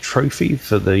unique trophy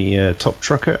for the top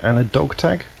trucker and a dog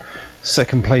tag.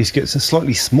 Second place gets a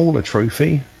slightly smaller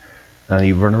trophy and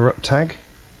a runner-up tag.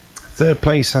 Third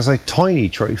place has a tiny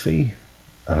trophy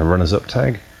and a runners-up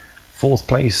tag. Fourth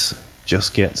place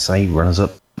just gets a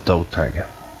runners-up dog tag.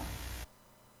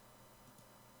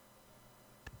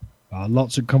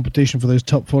 Lots of competition for those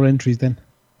top 4 entries then.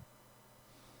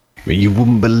 But you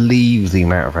wouldn't believe the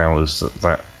amount of hours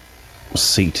that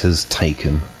seat has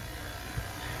taken.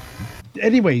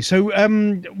 Anyway, so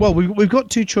well, we've got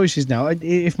 2 choices now.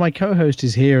 If my co-host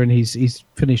is here and he's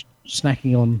finished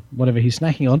snacking on whatever he's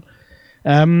snacking on,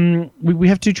 we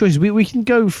have 2 choices. We can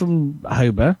go from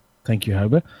Hober, thank you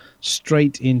Hober,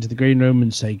 straight into the green room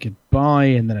and say goodbye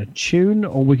and then a tune,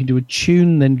 or we can do a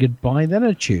tune, then goodbye, then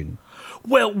a tune.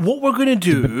 Well, what we're going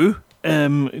to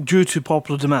do, due to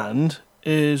popular demand,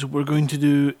 is we're going to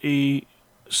do a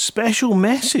special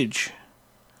message.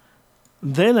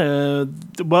 Then,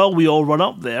 while we all run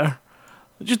up there,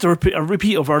 just a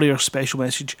repeat of earlier special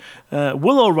message,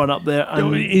 we'll all run up there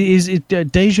and... Is it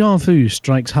Deja Vu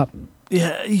Strikes Hutton?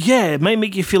 Yeah, it might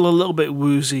make you feel a little bit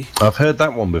woozy. I've heard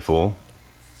that one before.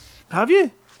 Have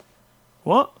you?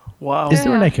 What? Wow. Is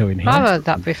there an echo in here? I've heard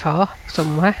that before,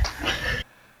 somewhere.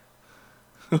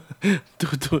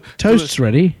 Toast's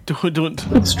ready. Don't.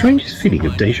 The strangest feeling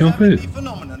of deja vu.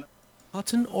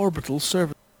 Hutton Orbital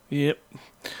Service. Yep.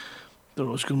 Don't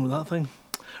know what's going on with that thing.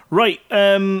 Right,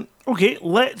 okay,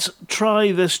 let's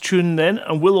try this tune then,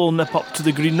 and we'll all nip up to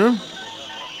the green room.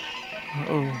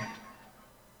 Oh.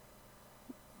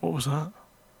 What was that?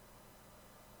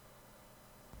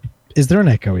 Is there an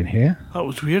echo in here? That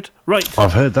was weird. Right.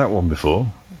 I've heard that one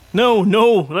before. No,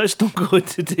 let's not go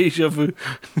into Deja Vu.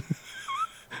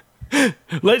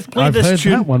 Let's play I've this heard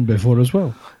tune. that one before as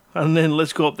well. And then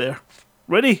let's go up there.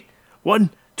 Ready?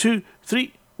 1, 2,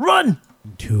 3, run!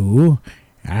 To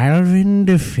Alvin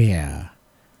de Fear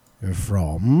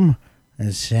from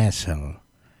Cecil.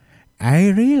 I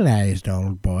realized,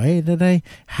 old boy, that I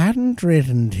hadn't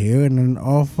written to you in an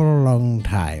awful long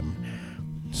time.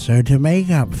 So to make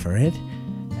up for it,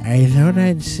 I thought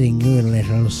I'd sing you a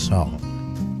little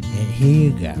song.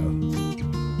 Here you go.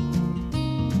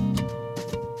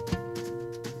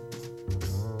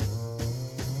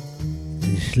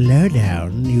 Slow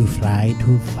down, you fly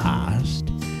too fast.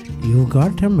 You've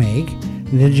got to make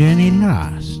the journey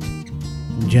last.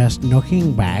 Just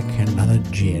knocking back another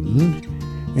gin,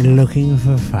 and looking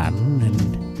for fun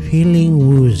and feeling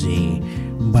woozy.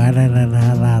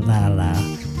 Ba-da-da-da-da-da-da.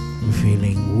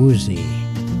 Feeling woozy.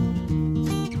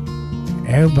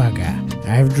 Oh bugger,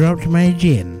 I've dropped my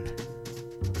gin.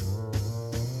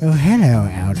 Oh hello,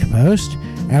 Outpost.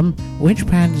 Which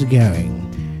pad's going?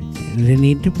 The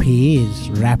need to pee is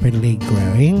rapidly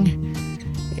growing.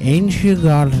 Ain't you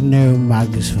got no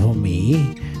mugs for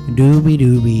me?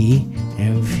 Doobie,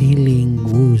 I'm feeling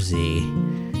woozy.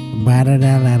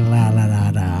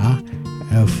 Ba-da-da-la-la-la-la-da,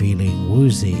 oh, feeling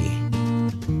woozy.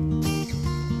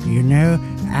 You know,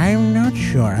 I'm not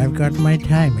sure I've got my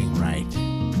timing right.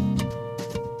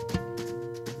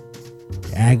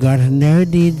 I got no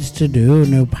deeds to do,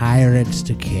 no pirates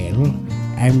to kill.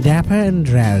 I'm dapper and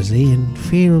drowsy and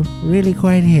feel really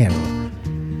quite ill.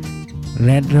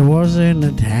 Let the warzone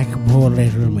attack poor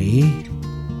little me.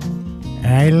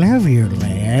 I love you,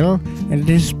 Lael,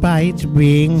 despite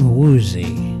being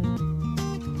woozy.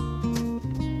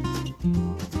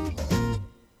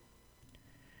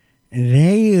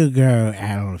 There you go,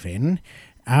 Alvin.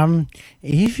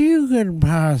 If you could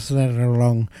pass that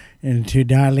along to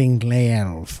darling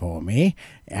Lael for me,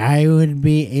 I would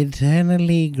be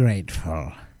eternally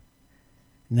grateful.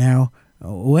 Now,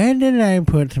 where did I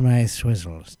put my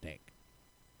swizzle stick?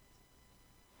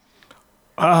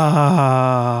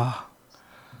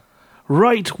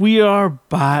 Right, we are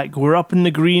back. We're up in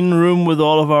the green room with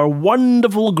all of our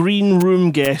wonderful green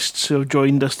room guests who have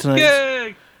joined us tonight.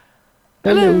 Yay!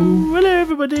 Hello,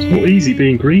 everybody. It's not easy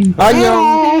being green.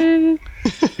 Annyeong.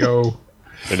 Yo.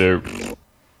 Hello.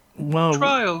 Wow.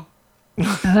 Trial.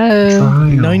 Hello.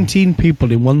 19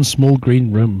 people in one small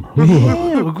green room.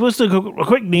 Yeah, let's do a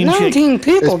quick name check. 19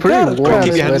 people. It's pretty warm.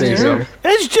 Keep your hands to yourself.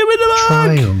 It's Jimmy the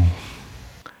Mug.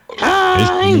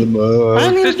 Hi. My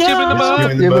name's It's Jimmy the Gavin.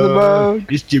 Mug. Give it a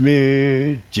bug. It's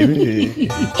Jimmy. Jimmy.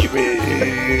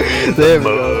 There we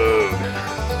go.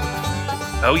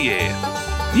 Oh yeah.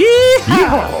 Yeah.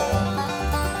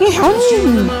 It's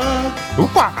Jimmy the Mug.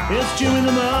 It's Jimmy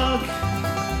the Mug.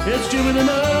 It's Jimmy the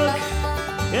Mug.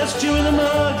 It's Jimmy the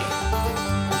Mug.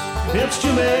 It's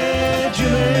Jimmy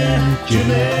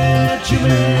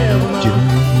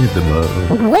the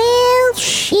Mug. Well,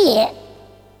 shit.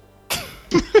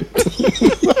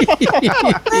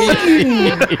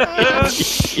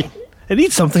 It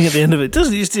needs something at the end of it,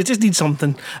 doesn't it? It just needs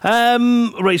something.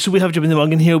 Right, so we have Jimmy the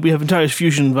Mug in here. We have Entire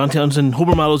Fusion, Van Townsend,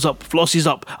 Homer Mallow's up, Flossie's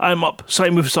up, I'm up,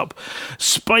 Simon's up,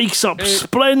 Spike's up,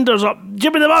 Splendor's up,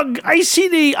 Jimmy the Mug,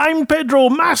 ICD, I'm Pedro,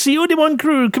 Massey, Odimon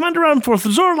Crew, Commander Ramforth,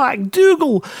 Zorlak,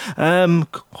 Dougal,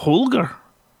 Holger,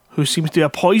 who seems to be a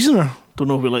poisoner. Don't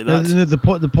know if we like that.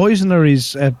 The poisoner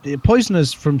is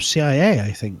poisoner's from CIA,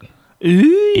 I think.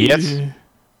 Ooh. Yes.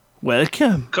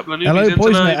 Welcome. Couple of newbies Hello, in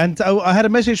Poisoner. tonight. And I had a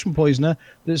message from Poisoner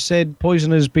that said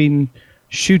Poisoner's been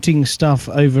shooting stuff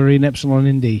over in Epsilon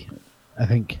Indy, I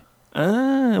think.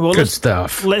 Well, Good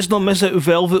stuff. Let's not miss out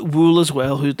Velvet Wool as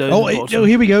well, who's down Oh, the bottom.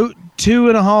 here we go.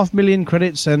 2.5 million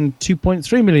credits and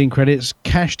 2.3 million credits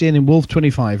cashed in Wolf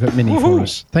 25 at Mini for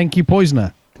us. Thank you,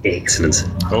 Poisoner. Excellent.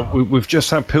 Well, we've just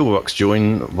had Pillbox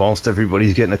join whilst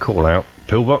everybody's getting a call out.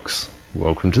 Pillbox,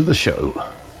 welcome to the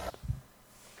show.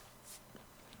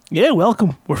 Yeah,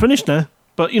 welcome. We're finished now.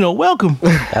 But, welcome.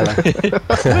 Hello.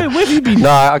 Where have you been? No,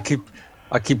 I keep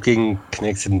getting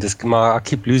connected and I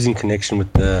keep losing connection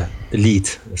with the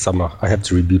Elite somehow. I have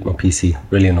to reboot my PC.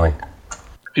 Really annoying.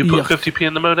 You put 50p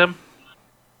in the modem?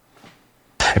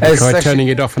 Have you tried turning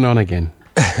it off and on again?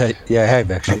 Yeah, I have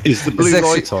actually. Is the blue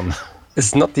light on?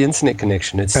 It's not the internet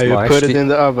connection. It's Hey, you my put it in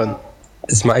the oven.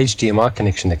 It's my HDMI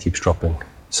connection that keeps dropping.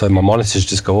 So my monitors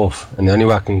just go off, and the only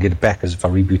way I can get it back is if I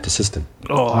reboot the system.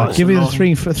 Oh, Give you the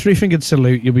three-fingered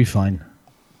salute, you'll be fine.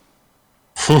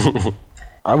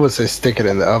 I would say stick it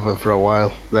in the oven for a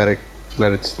while. Let it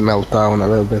melt down a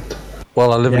little bit.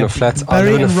 Well, I live in a flat.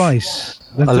 Berry and rice.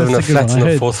 I live in a That's the good flat one, on I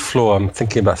the heard. 4th floor. I'm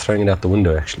thinking about throwing it out the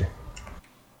window, actually.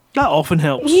 That often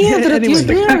helps. Yeah, but anyway. it is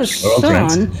your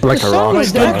son. Like The a son rock was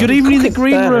star. there Good to evening, cook the it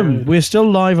Green better. Room. We're still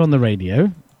live on the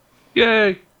radio.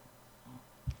 Yay.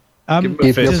 Keep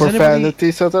your does anybody-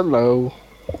 profanities at a low.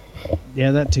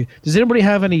 Yeah, that too. Does anybody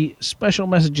have any special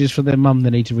messages for their mum they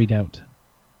need to read out?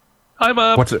 Hi,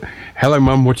 Mum. Hello,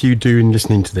 Mum. What are you doing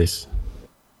listening to this?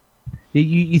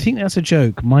 You think that's a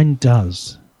joke? Mine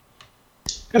does.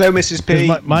 Hello, Mrs.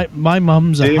 'Cause P. My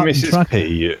mum's a Dear Hutton Mrs. trucker.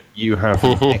 P, you have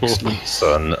an excellent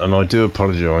son, and I do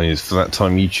apologise for that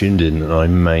time you tuned in and I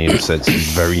may have said some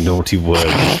very naughty words,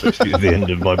 especially at the end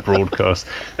of my broadcast,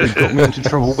 that got me into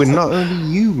trouble with not only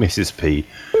you, Mrs. P,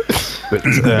 but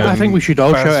I think we should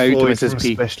all Baz shout out to Floyd Mrs. from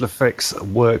P. Special Effects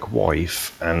work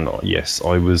wife, and yes,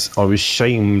 I was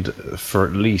shamed for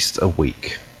at least a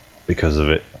week because of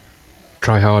it.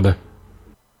 Try harder.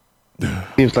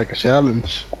 Seems like a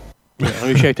challenge. Yeah,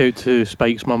 let me shout out to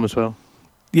Spike's mum as well.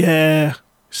 Yeah,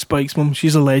 Spike's mum.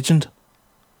 She's a legend.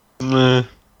 No,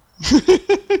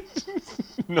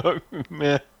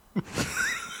 meh.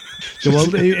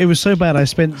 Well, it was so bad. I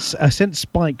sent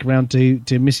Spike round to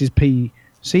Mrs. P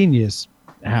Senior's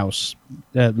house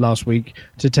last week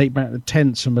to take back the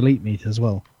tents from Elite Meet as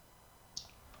well.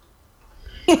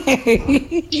 That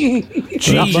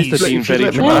must have been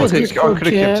very dramatic. I could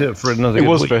have kept it for another. It good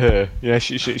was week. for her. Yeah,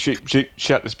 she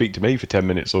had to speak to me for 10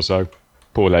 minutes or so.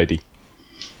 Poor lady.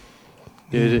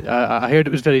 Yeah, I heard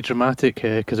it was very dramatic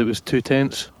because it was 2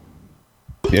 tents.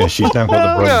 Yeah, she's now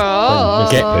got the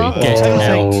brain. Get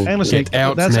Hang on a sec. Get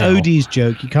out That's now. Odie's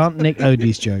joke. You can't nick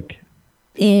Odie's joke.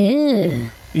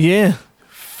 Yeah.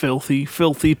 Filthy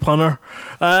punner.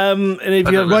 And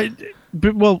if you Right,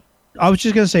 but, well, I was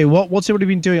just going to say, what's everybody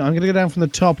been doing? I'm going to go down from the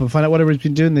top and find out what everybody's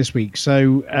been doing this week.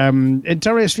 So,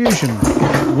 Interius Fusion,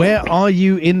 where are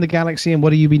you in the galaxy and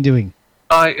what have you been doing?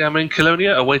 I am in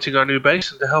Colonia awaiting our new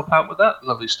base and to help out with that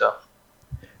lovely stuff.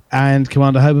 And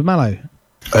Commander Hobart Mallow.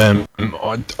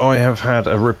 I have had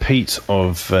a repeat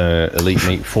of Elite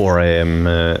Meet 4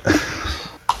 AM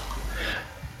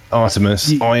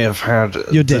Artemis. I have had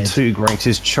You're the dead. 2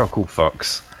 greatest chuckle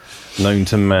fucks known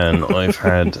to man. I've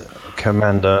had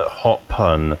Commander Hot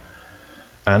Pun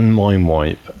and Mind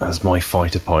Wipe as my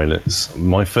fighter pilots.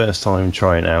 My first time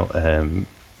trying out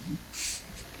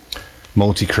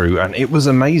multi-crew, and it was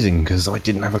amazing because I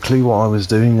didn't have a clue what I was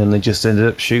doing, and they just ended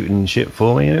up shooting shit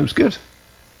for me, and it was good.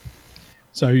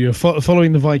 So you're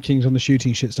following the Vikings on the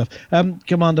shooting shit stuff.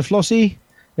 Commander Flossie,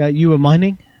 you were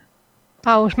mining?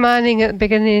 I was mining at the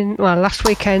beginning, last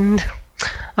weekend.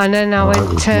 And then I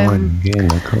went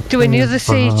doing the other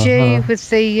CG with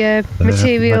the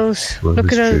materials,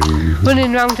 looking at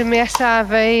running around in my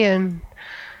SRV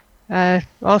and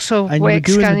also and wake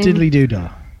you were doing scanning. the diddly-doo-dah.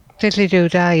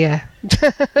 Diddly-doo-dah, yeah.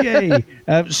 Yay.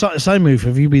 Simoof,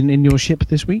 have you been in your ship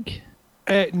this week?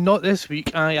 Not this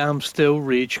week. I am still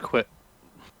rage quit.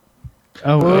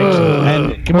 Oh, excellent.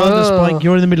 And Commander Spike,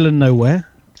 you're in the middle of nowhere.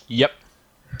 Yep.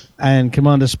 And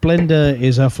Commander Splendor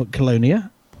is off at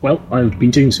Colonia. Well, I've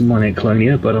been doing some mining at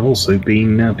Colonia, but I've also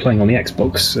been playing on the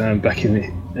Xbox back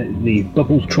in the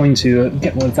bubble, trying to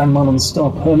get my Van Manen Star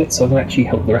permit so I can actually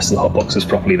help the rest of the hotboxers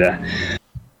properly there.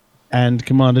 And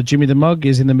Commander Jimmy the Mug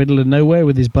is in the middle of nowhere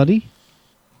with his buddy.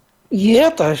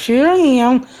 Yep, I sure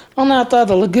am. I'm out at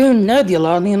the Lagoon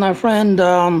Nebula, me and my friend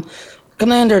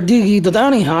Commander Diggy the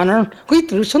Bounty Hunter. We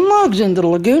threw some logs into the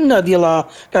Lagoon Nebula.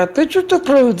 Got pictures to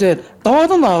prove it. For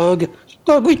the mug.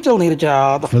 But we still need a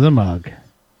job. For the mug.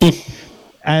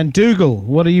 And Dougal,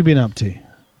 what have you been up to?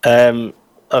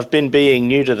 I've been being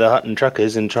new to the Hutton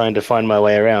Truckers and trying to find my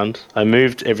way around. I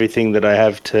moved everything that I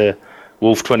have to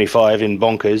Wolf 25 in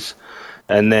Bonkers,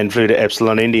 and then flew to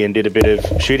Epsilon Indy and did a bit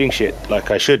of shooting shit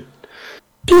like I should.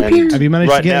 And have you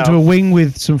managed to get into a wing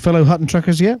with some fellow Hutton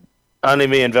Truckers yet? Only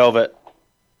me and Velvet,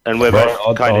 and we're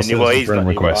both kind of new. Well, he's not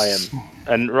new, I am.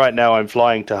 And right now I'm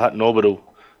flying to Hutton Orbital.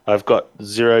 I've got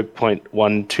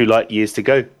 0.12 light years to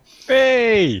go.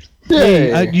 Hey!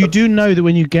 You do know that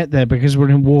when you get there, because we're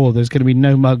in war, there's going to be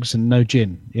no mugs and no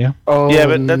gin, yeah? Yeah,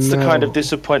 but that's the kind of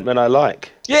disappointment I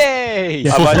like. Yay!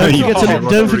 Yeah.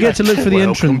 Don't forget to look for the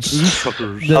entrance.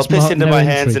 I'll piss into my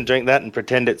hands and drink that and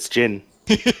pretend it's gin.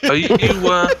 Are you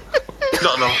not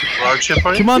on a large ship,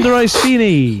 are you? Commander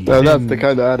Iceni. No, that's the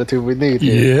kind of attitude we need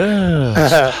here.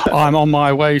 Yeah. I'm on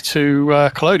my way to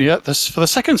Colonia for the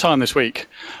second time this week.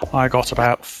 I got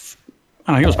about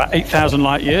 8,000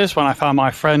 light years when I found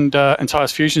my friend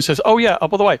Entire's Fusion. Says, by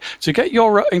the way, to get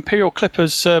your Imperial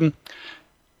Clippers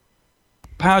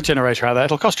power generator out there,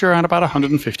 it'll cost you around about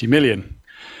 150 million.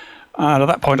 And at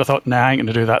that point I thought, nah, I ain't going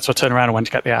to do that. So I turned around and went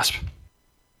to get the ASP.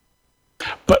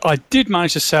 But I did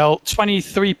manage to sell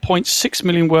 23.6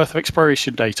 million worth of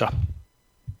exploration data.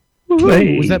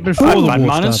 Hey. Was that before the war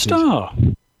started? Star.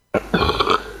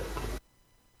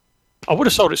 I would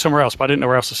have sold it somewhere else, but I didn't know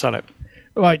where else to sell it.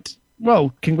 Right.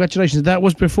 Well, congratulations. That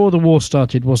was before the war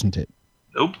started, wasn't it?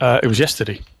 Nope. It was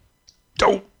yesterday.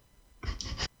 Don't.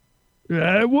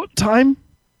 What time?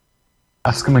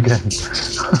 Ask him again.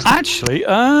 Actually,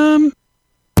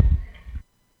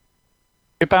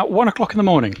 about 1 o'clock in the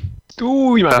morning.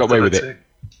 Ooh, you might have got away with it.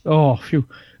 Oh, phew.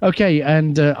 Okay,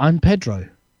 and I'm Pedro.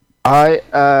 I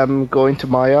am going to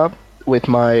Maya with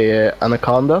my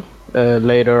Anaconda.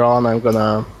 Later on, I'm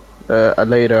gonna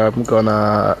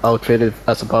outfit it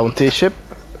as a bounty ship,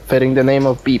 fitting the name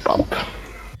of Bebop.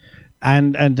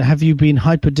 And have you been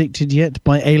hyperdicted yet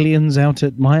by aliens out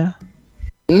at Maya?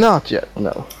 Not yet,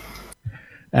 no.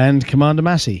 And Commander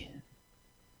Massey?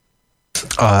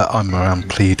 I'm around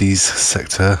Pleiades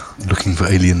sector, looking for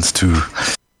aliens too.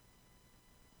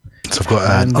 So I've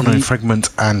got an unknown fragment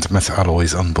and metal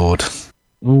alloys on board.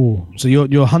 Oh, so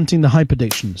you're hunting the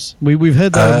hyperdictions. We've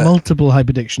heard there are multiple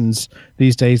hyperdictions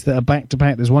these days that are back to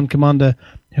back. There's one commander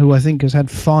who I think has had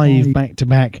 5 back to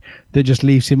back that just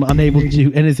leaves him unable to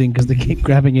do anything because they keep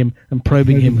grabbing him and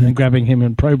probing him and grabbing him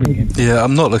and probing him. Yeah,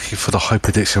 I'm not looking for the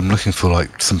hyperdiction. I'm looking for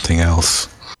like something else.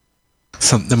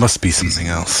 There must be something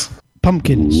else.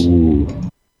 Pumpkins. Ooh,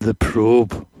 the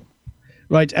probe.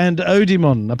 Right, and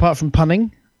Odimon, apart from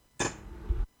punning?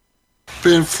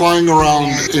 Been flying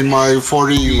around in my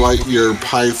 40 light year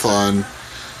Python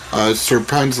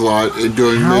Serpenslot and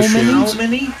doing missions. How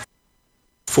many?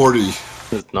 40.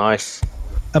 That's nice.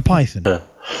 A Python?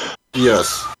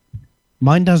 Yes.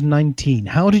 Mine does 19.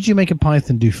 How did you make a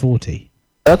Python do 40?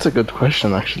 That's a good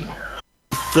question, actually.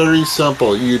 Very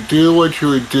simple. You do what you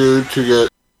would do to get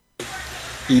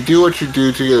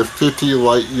a 50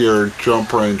 light year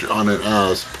jump range on an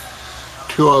ASP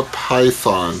to a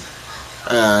Python,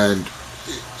 and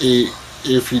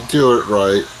if you do it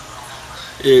right,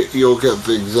 you'll get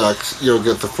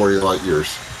the 40 light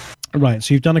years. Right,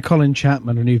 so you've done a Colin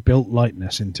Chapman and you've built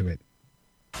lightness into it.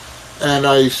 And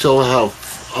I still have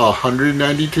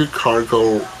 192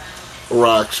 cargo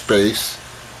rack space,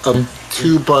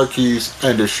 2 buggies,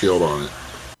 and a shield on it.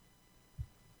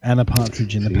 And a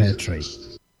partridge in the pear tree.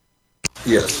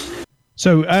 Yes.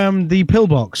 So, the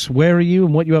pillbox, where are you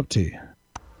and what are you up to?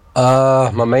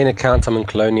 My main account, I'm in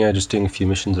Colonia, just doing a few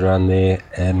missions around there,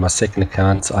 and my second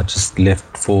account, I just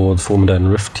left for the Formidon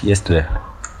Rift yesterday.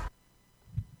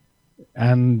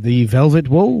 And the Velvet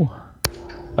Wool?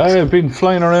 I've been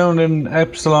flying around in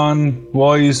Epsilon,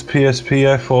 Wise,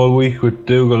 PSPF all week with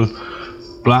Dougal,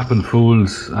 blapping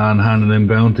fools and handing in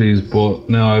bounties, but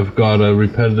now I've got a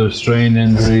repetitive strain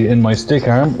injury in my stick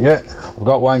arm. Yeah, I've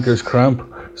got wanker's cramp,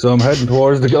 so I'm heading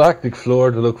towards the galactic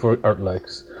floor to look for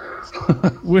Earthlegs.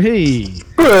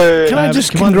 Can I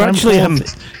just congratulate him?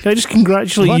 Can I just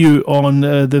congratulate you on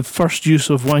the first use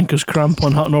of Wanker's Cramp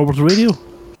on Hutton Orbital Radio?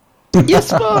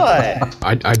 Yes, boy!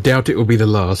 I doubt it will be the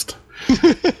last.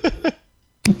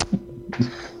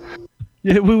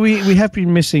 Yeah, we have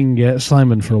been missing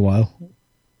Simon for a while.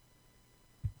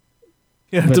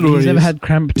 Yeah, but he's never had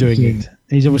cramp doing it.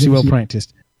 He's obviously well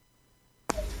practiced.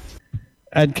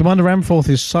 And Commander Ramforth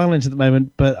is silent at the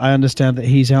moment, but I understand that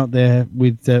he's out there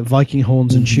with Viking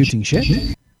horns and shooting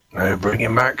shit. Bring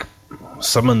him back.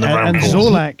 Summon the And Ramforth.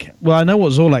 Zorlak, well, I know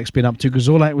what Zorlak's been up to because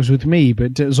Zorlak was with me,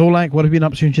 but Zorlak, what have you been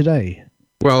up to today?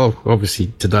 Well, obviously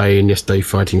today and yesterday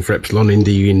fighting for Epsilon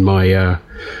Indy in my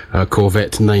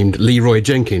Corvette named Leroy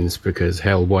Jenkins, because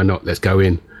hell, why not? Let's go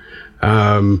in.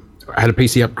 I had a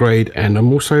PC upgrade, and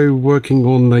I'm also working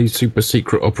on a super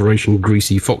secret Operation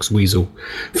Greasy Fox Weasel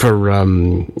for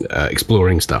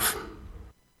exploring stuff.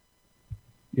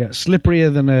 Yeah,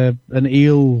 slipperier than an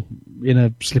eel in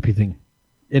a slippy thing.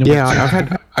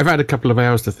 I've had a couple of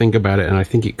hours to think about it, and I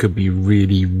think it could be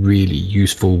really, really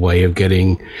useful way of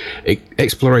getting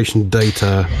exploration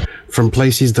data from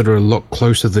places that are a lot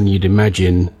closer than you'd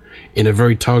imagine in a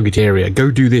very targeted area.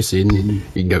 Go do this you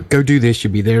can go do this,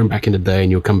 you'll be there and back in a day,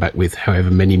 and you'll come back with however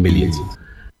many millions.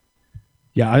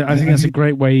 Yeah, I think that's a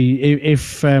great way.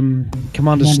 If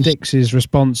Commander Styx's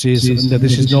response is that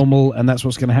this is normal and that's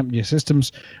what's going to happen to your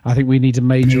systems, I think we need to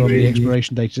major on the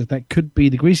exploration data. That could be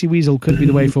the Greasy Weasel, could be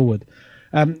the way forward.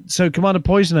 So, Commander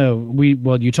Poisoner,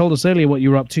 you told us earlier what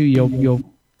you were up to. You're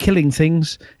killing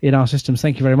things in our systems.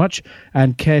 Thank you very much.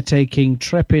 And caretaking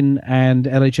Trepin and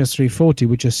LHS 340,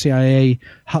 which are CIA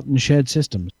Hutton shared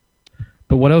systems.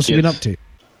 But what else have you been up to?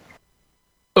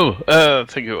 Oh,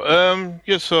 thank you.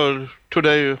 Yes, so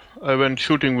today I went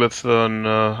shooting with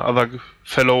another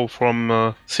fellow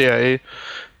from CIA.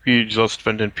 We just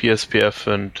went in PSPF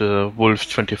and Wolf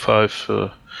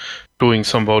 25 doing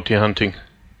some bounty hunting.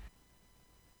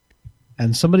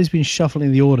 And somebody's been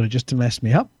shuffling the order just to mess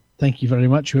me up. Thank you very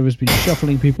much, whoever's been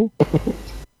shuffling people.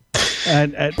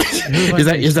 And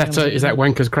is that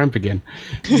Wanker's cramp again?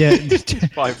 Yeah,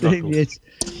 5 knuckles.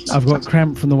 I've got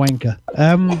cramp from the wanker.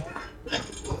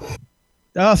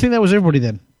 I think that was everybody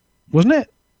then, wasn't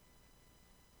it?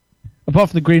 Apart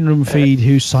from the green room feed,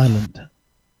 who's silent.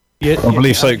 Yeah, I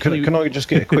believe so. Can I just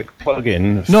get a quick plug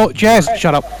in? No, Jazz,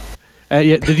 shut up.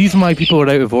 The reason why people are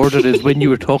out of order is when you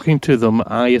were talking to them,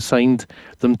 I assigned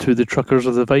them to the truckers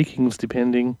or the Vikings,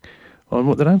 depending on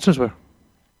what their answers were.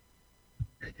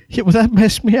 Yeah, well, that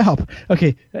messed me up.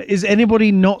 Okay, is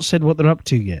anybody not said what they're up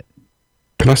to yet?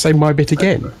 Can I say my bit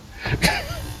again?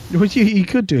 Well, you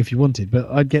could do if you wanted, but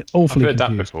I'd get awfully confused. I've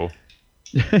heard that before.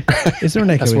 Is there an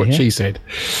echo That's in what here? she said.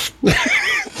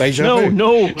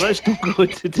 No, let's not go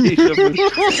into deja vu.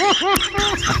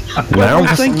 Well,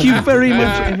 thank you very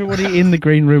much, everybody in the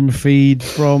green room feed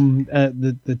from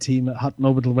the team at Hutton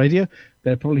Orbital Radio.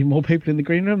 There are probably more people in the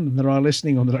green room than there are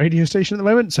listening on the radio station at the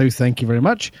moment, so thank you very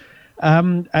much.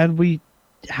 And we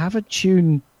have a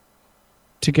tune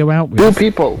to go out with. Two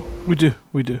people. We do.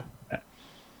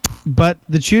 But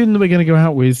the tune that we're going to go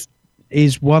out with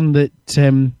is one that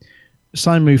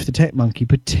Simon the Tech Monkey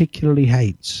particularly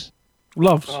hates.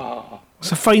 Loves.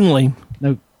 It's a fine line.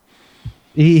 No,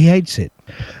 he hates it.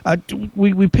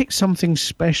 We picked something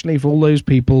specially for all those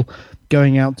people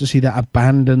going out to see that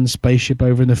abandoned spaceship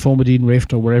over in the Formidine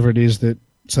Rift or wherever it is that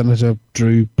Senator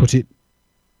Drew put it.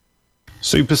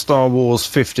 Super Star Wars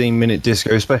 15-minute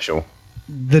disco special.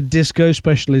 The disco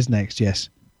special is next, yes.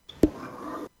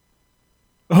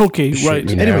 Okay,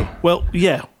 right. Anyway, well,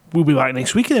 yeah, we'll be back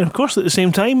next week then, of course, at the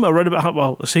same time, around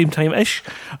about, the same time-ish,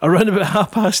 around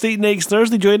about 8:30 next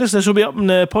Thursday. Join us. This will be up in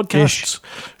podcasts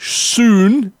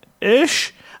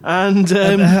soon-ish. And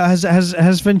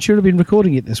has Ventura been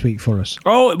recording it this week for us?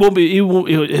 Oh, it won't be.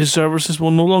 His services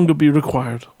will no longer be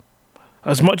required.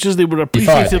 As much as they were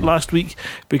appreciated last week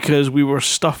because we were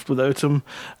stuffed without him,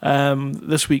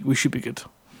 this week we should be good.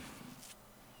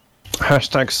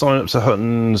 Hashtag sign up to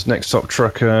Hutton's Next Top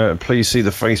Trucker. Please see the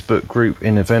Facebook group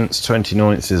in events.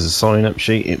 29th is a sign up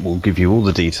sheet. It will give you all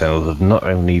the details of not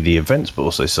only the events but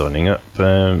also signing up.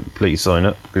 Please sign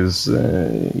up because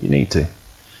you need to.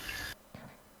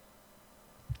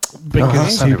 that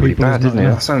Because sounded two really people is bad, not didn't it?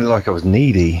 enough. That sounded like I was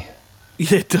needy.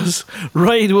 Yeah, it does.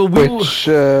 Right, well, Which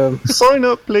sign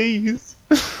up, please.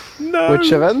 No.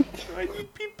 Which event?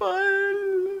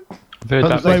 Very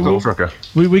bad Right, Little Trucker.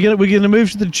 we're gonna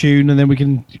move to the tune, and then we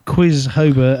can quiz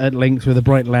Hober at length with a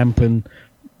bright lamp and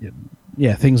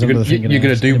things under the fingernails. You're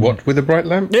going to do what with a bright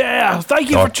lamp? Yeah, thank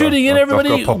you for tuning in, everybody.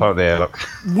 I've got to pop out there, look.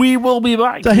 We will be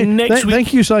back next week.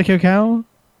 Thank you, Psycho Cow.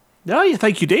 Yeah,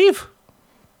 thank you, Dave.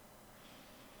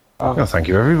 Oh, thank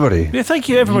you, everybody. Yeah, thank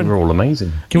you, everyone. You were all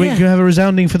amazing. Can we have a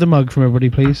resounding for the mug from everybody,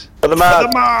 please? For the mug.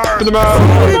 For the mug.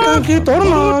 Thank you,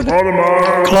 Tormog.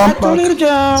 Clump mug. Little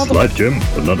job. Life, Jim,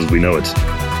 but not as we know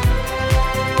it.